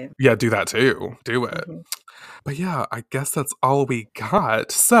too. Yeah, do that too. Do it. But yeah, I guess that's all we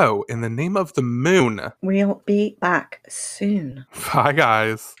got. So, in the name of the moon, we'll be back soon. Bye,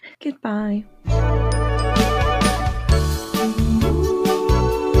 guys. Goodbye.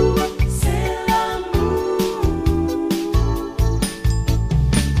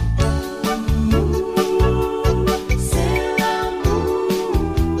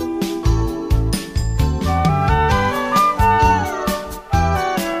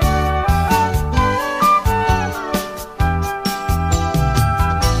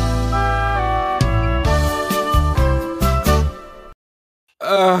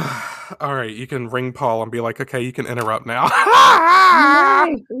 All right, you can ring Paul and be like, okay, you can interrupt now.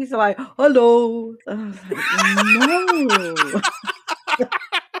 No, he's like, hello. No.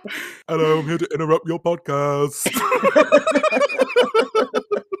 Hello, I'm here to interrupt your podcast.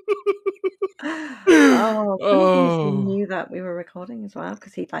 Oh, he Oh, knew that we were recording as well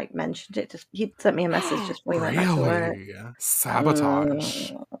because he'd like mentioned it. He sent me a message just before he went back to work. really?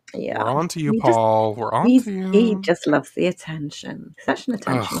 Sabotage. Yeah, We're on to you, he Paul. We're on to you. he just loves the attention. Such an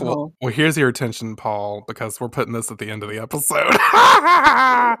attention hole. Well, here's your attention, Paul, because we're putting this at the end of the episode.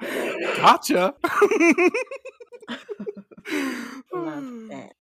 Gotcha. Love it.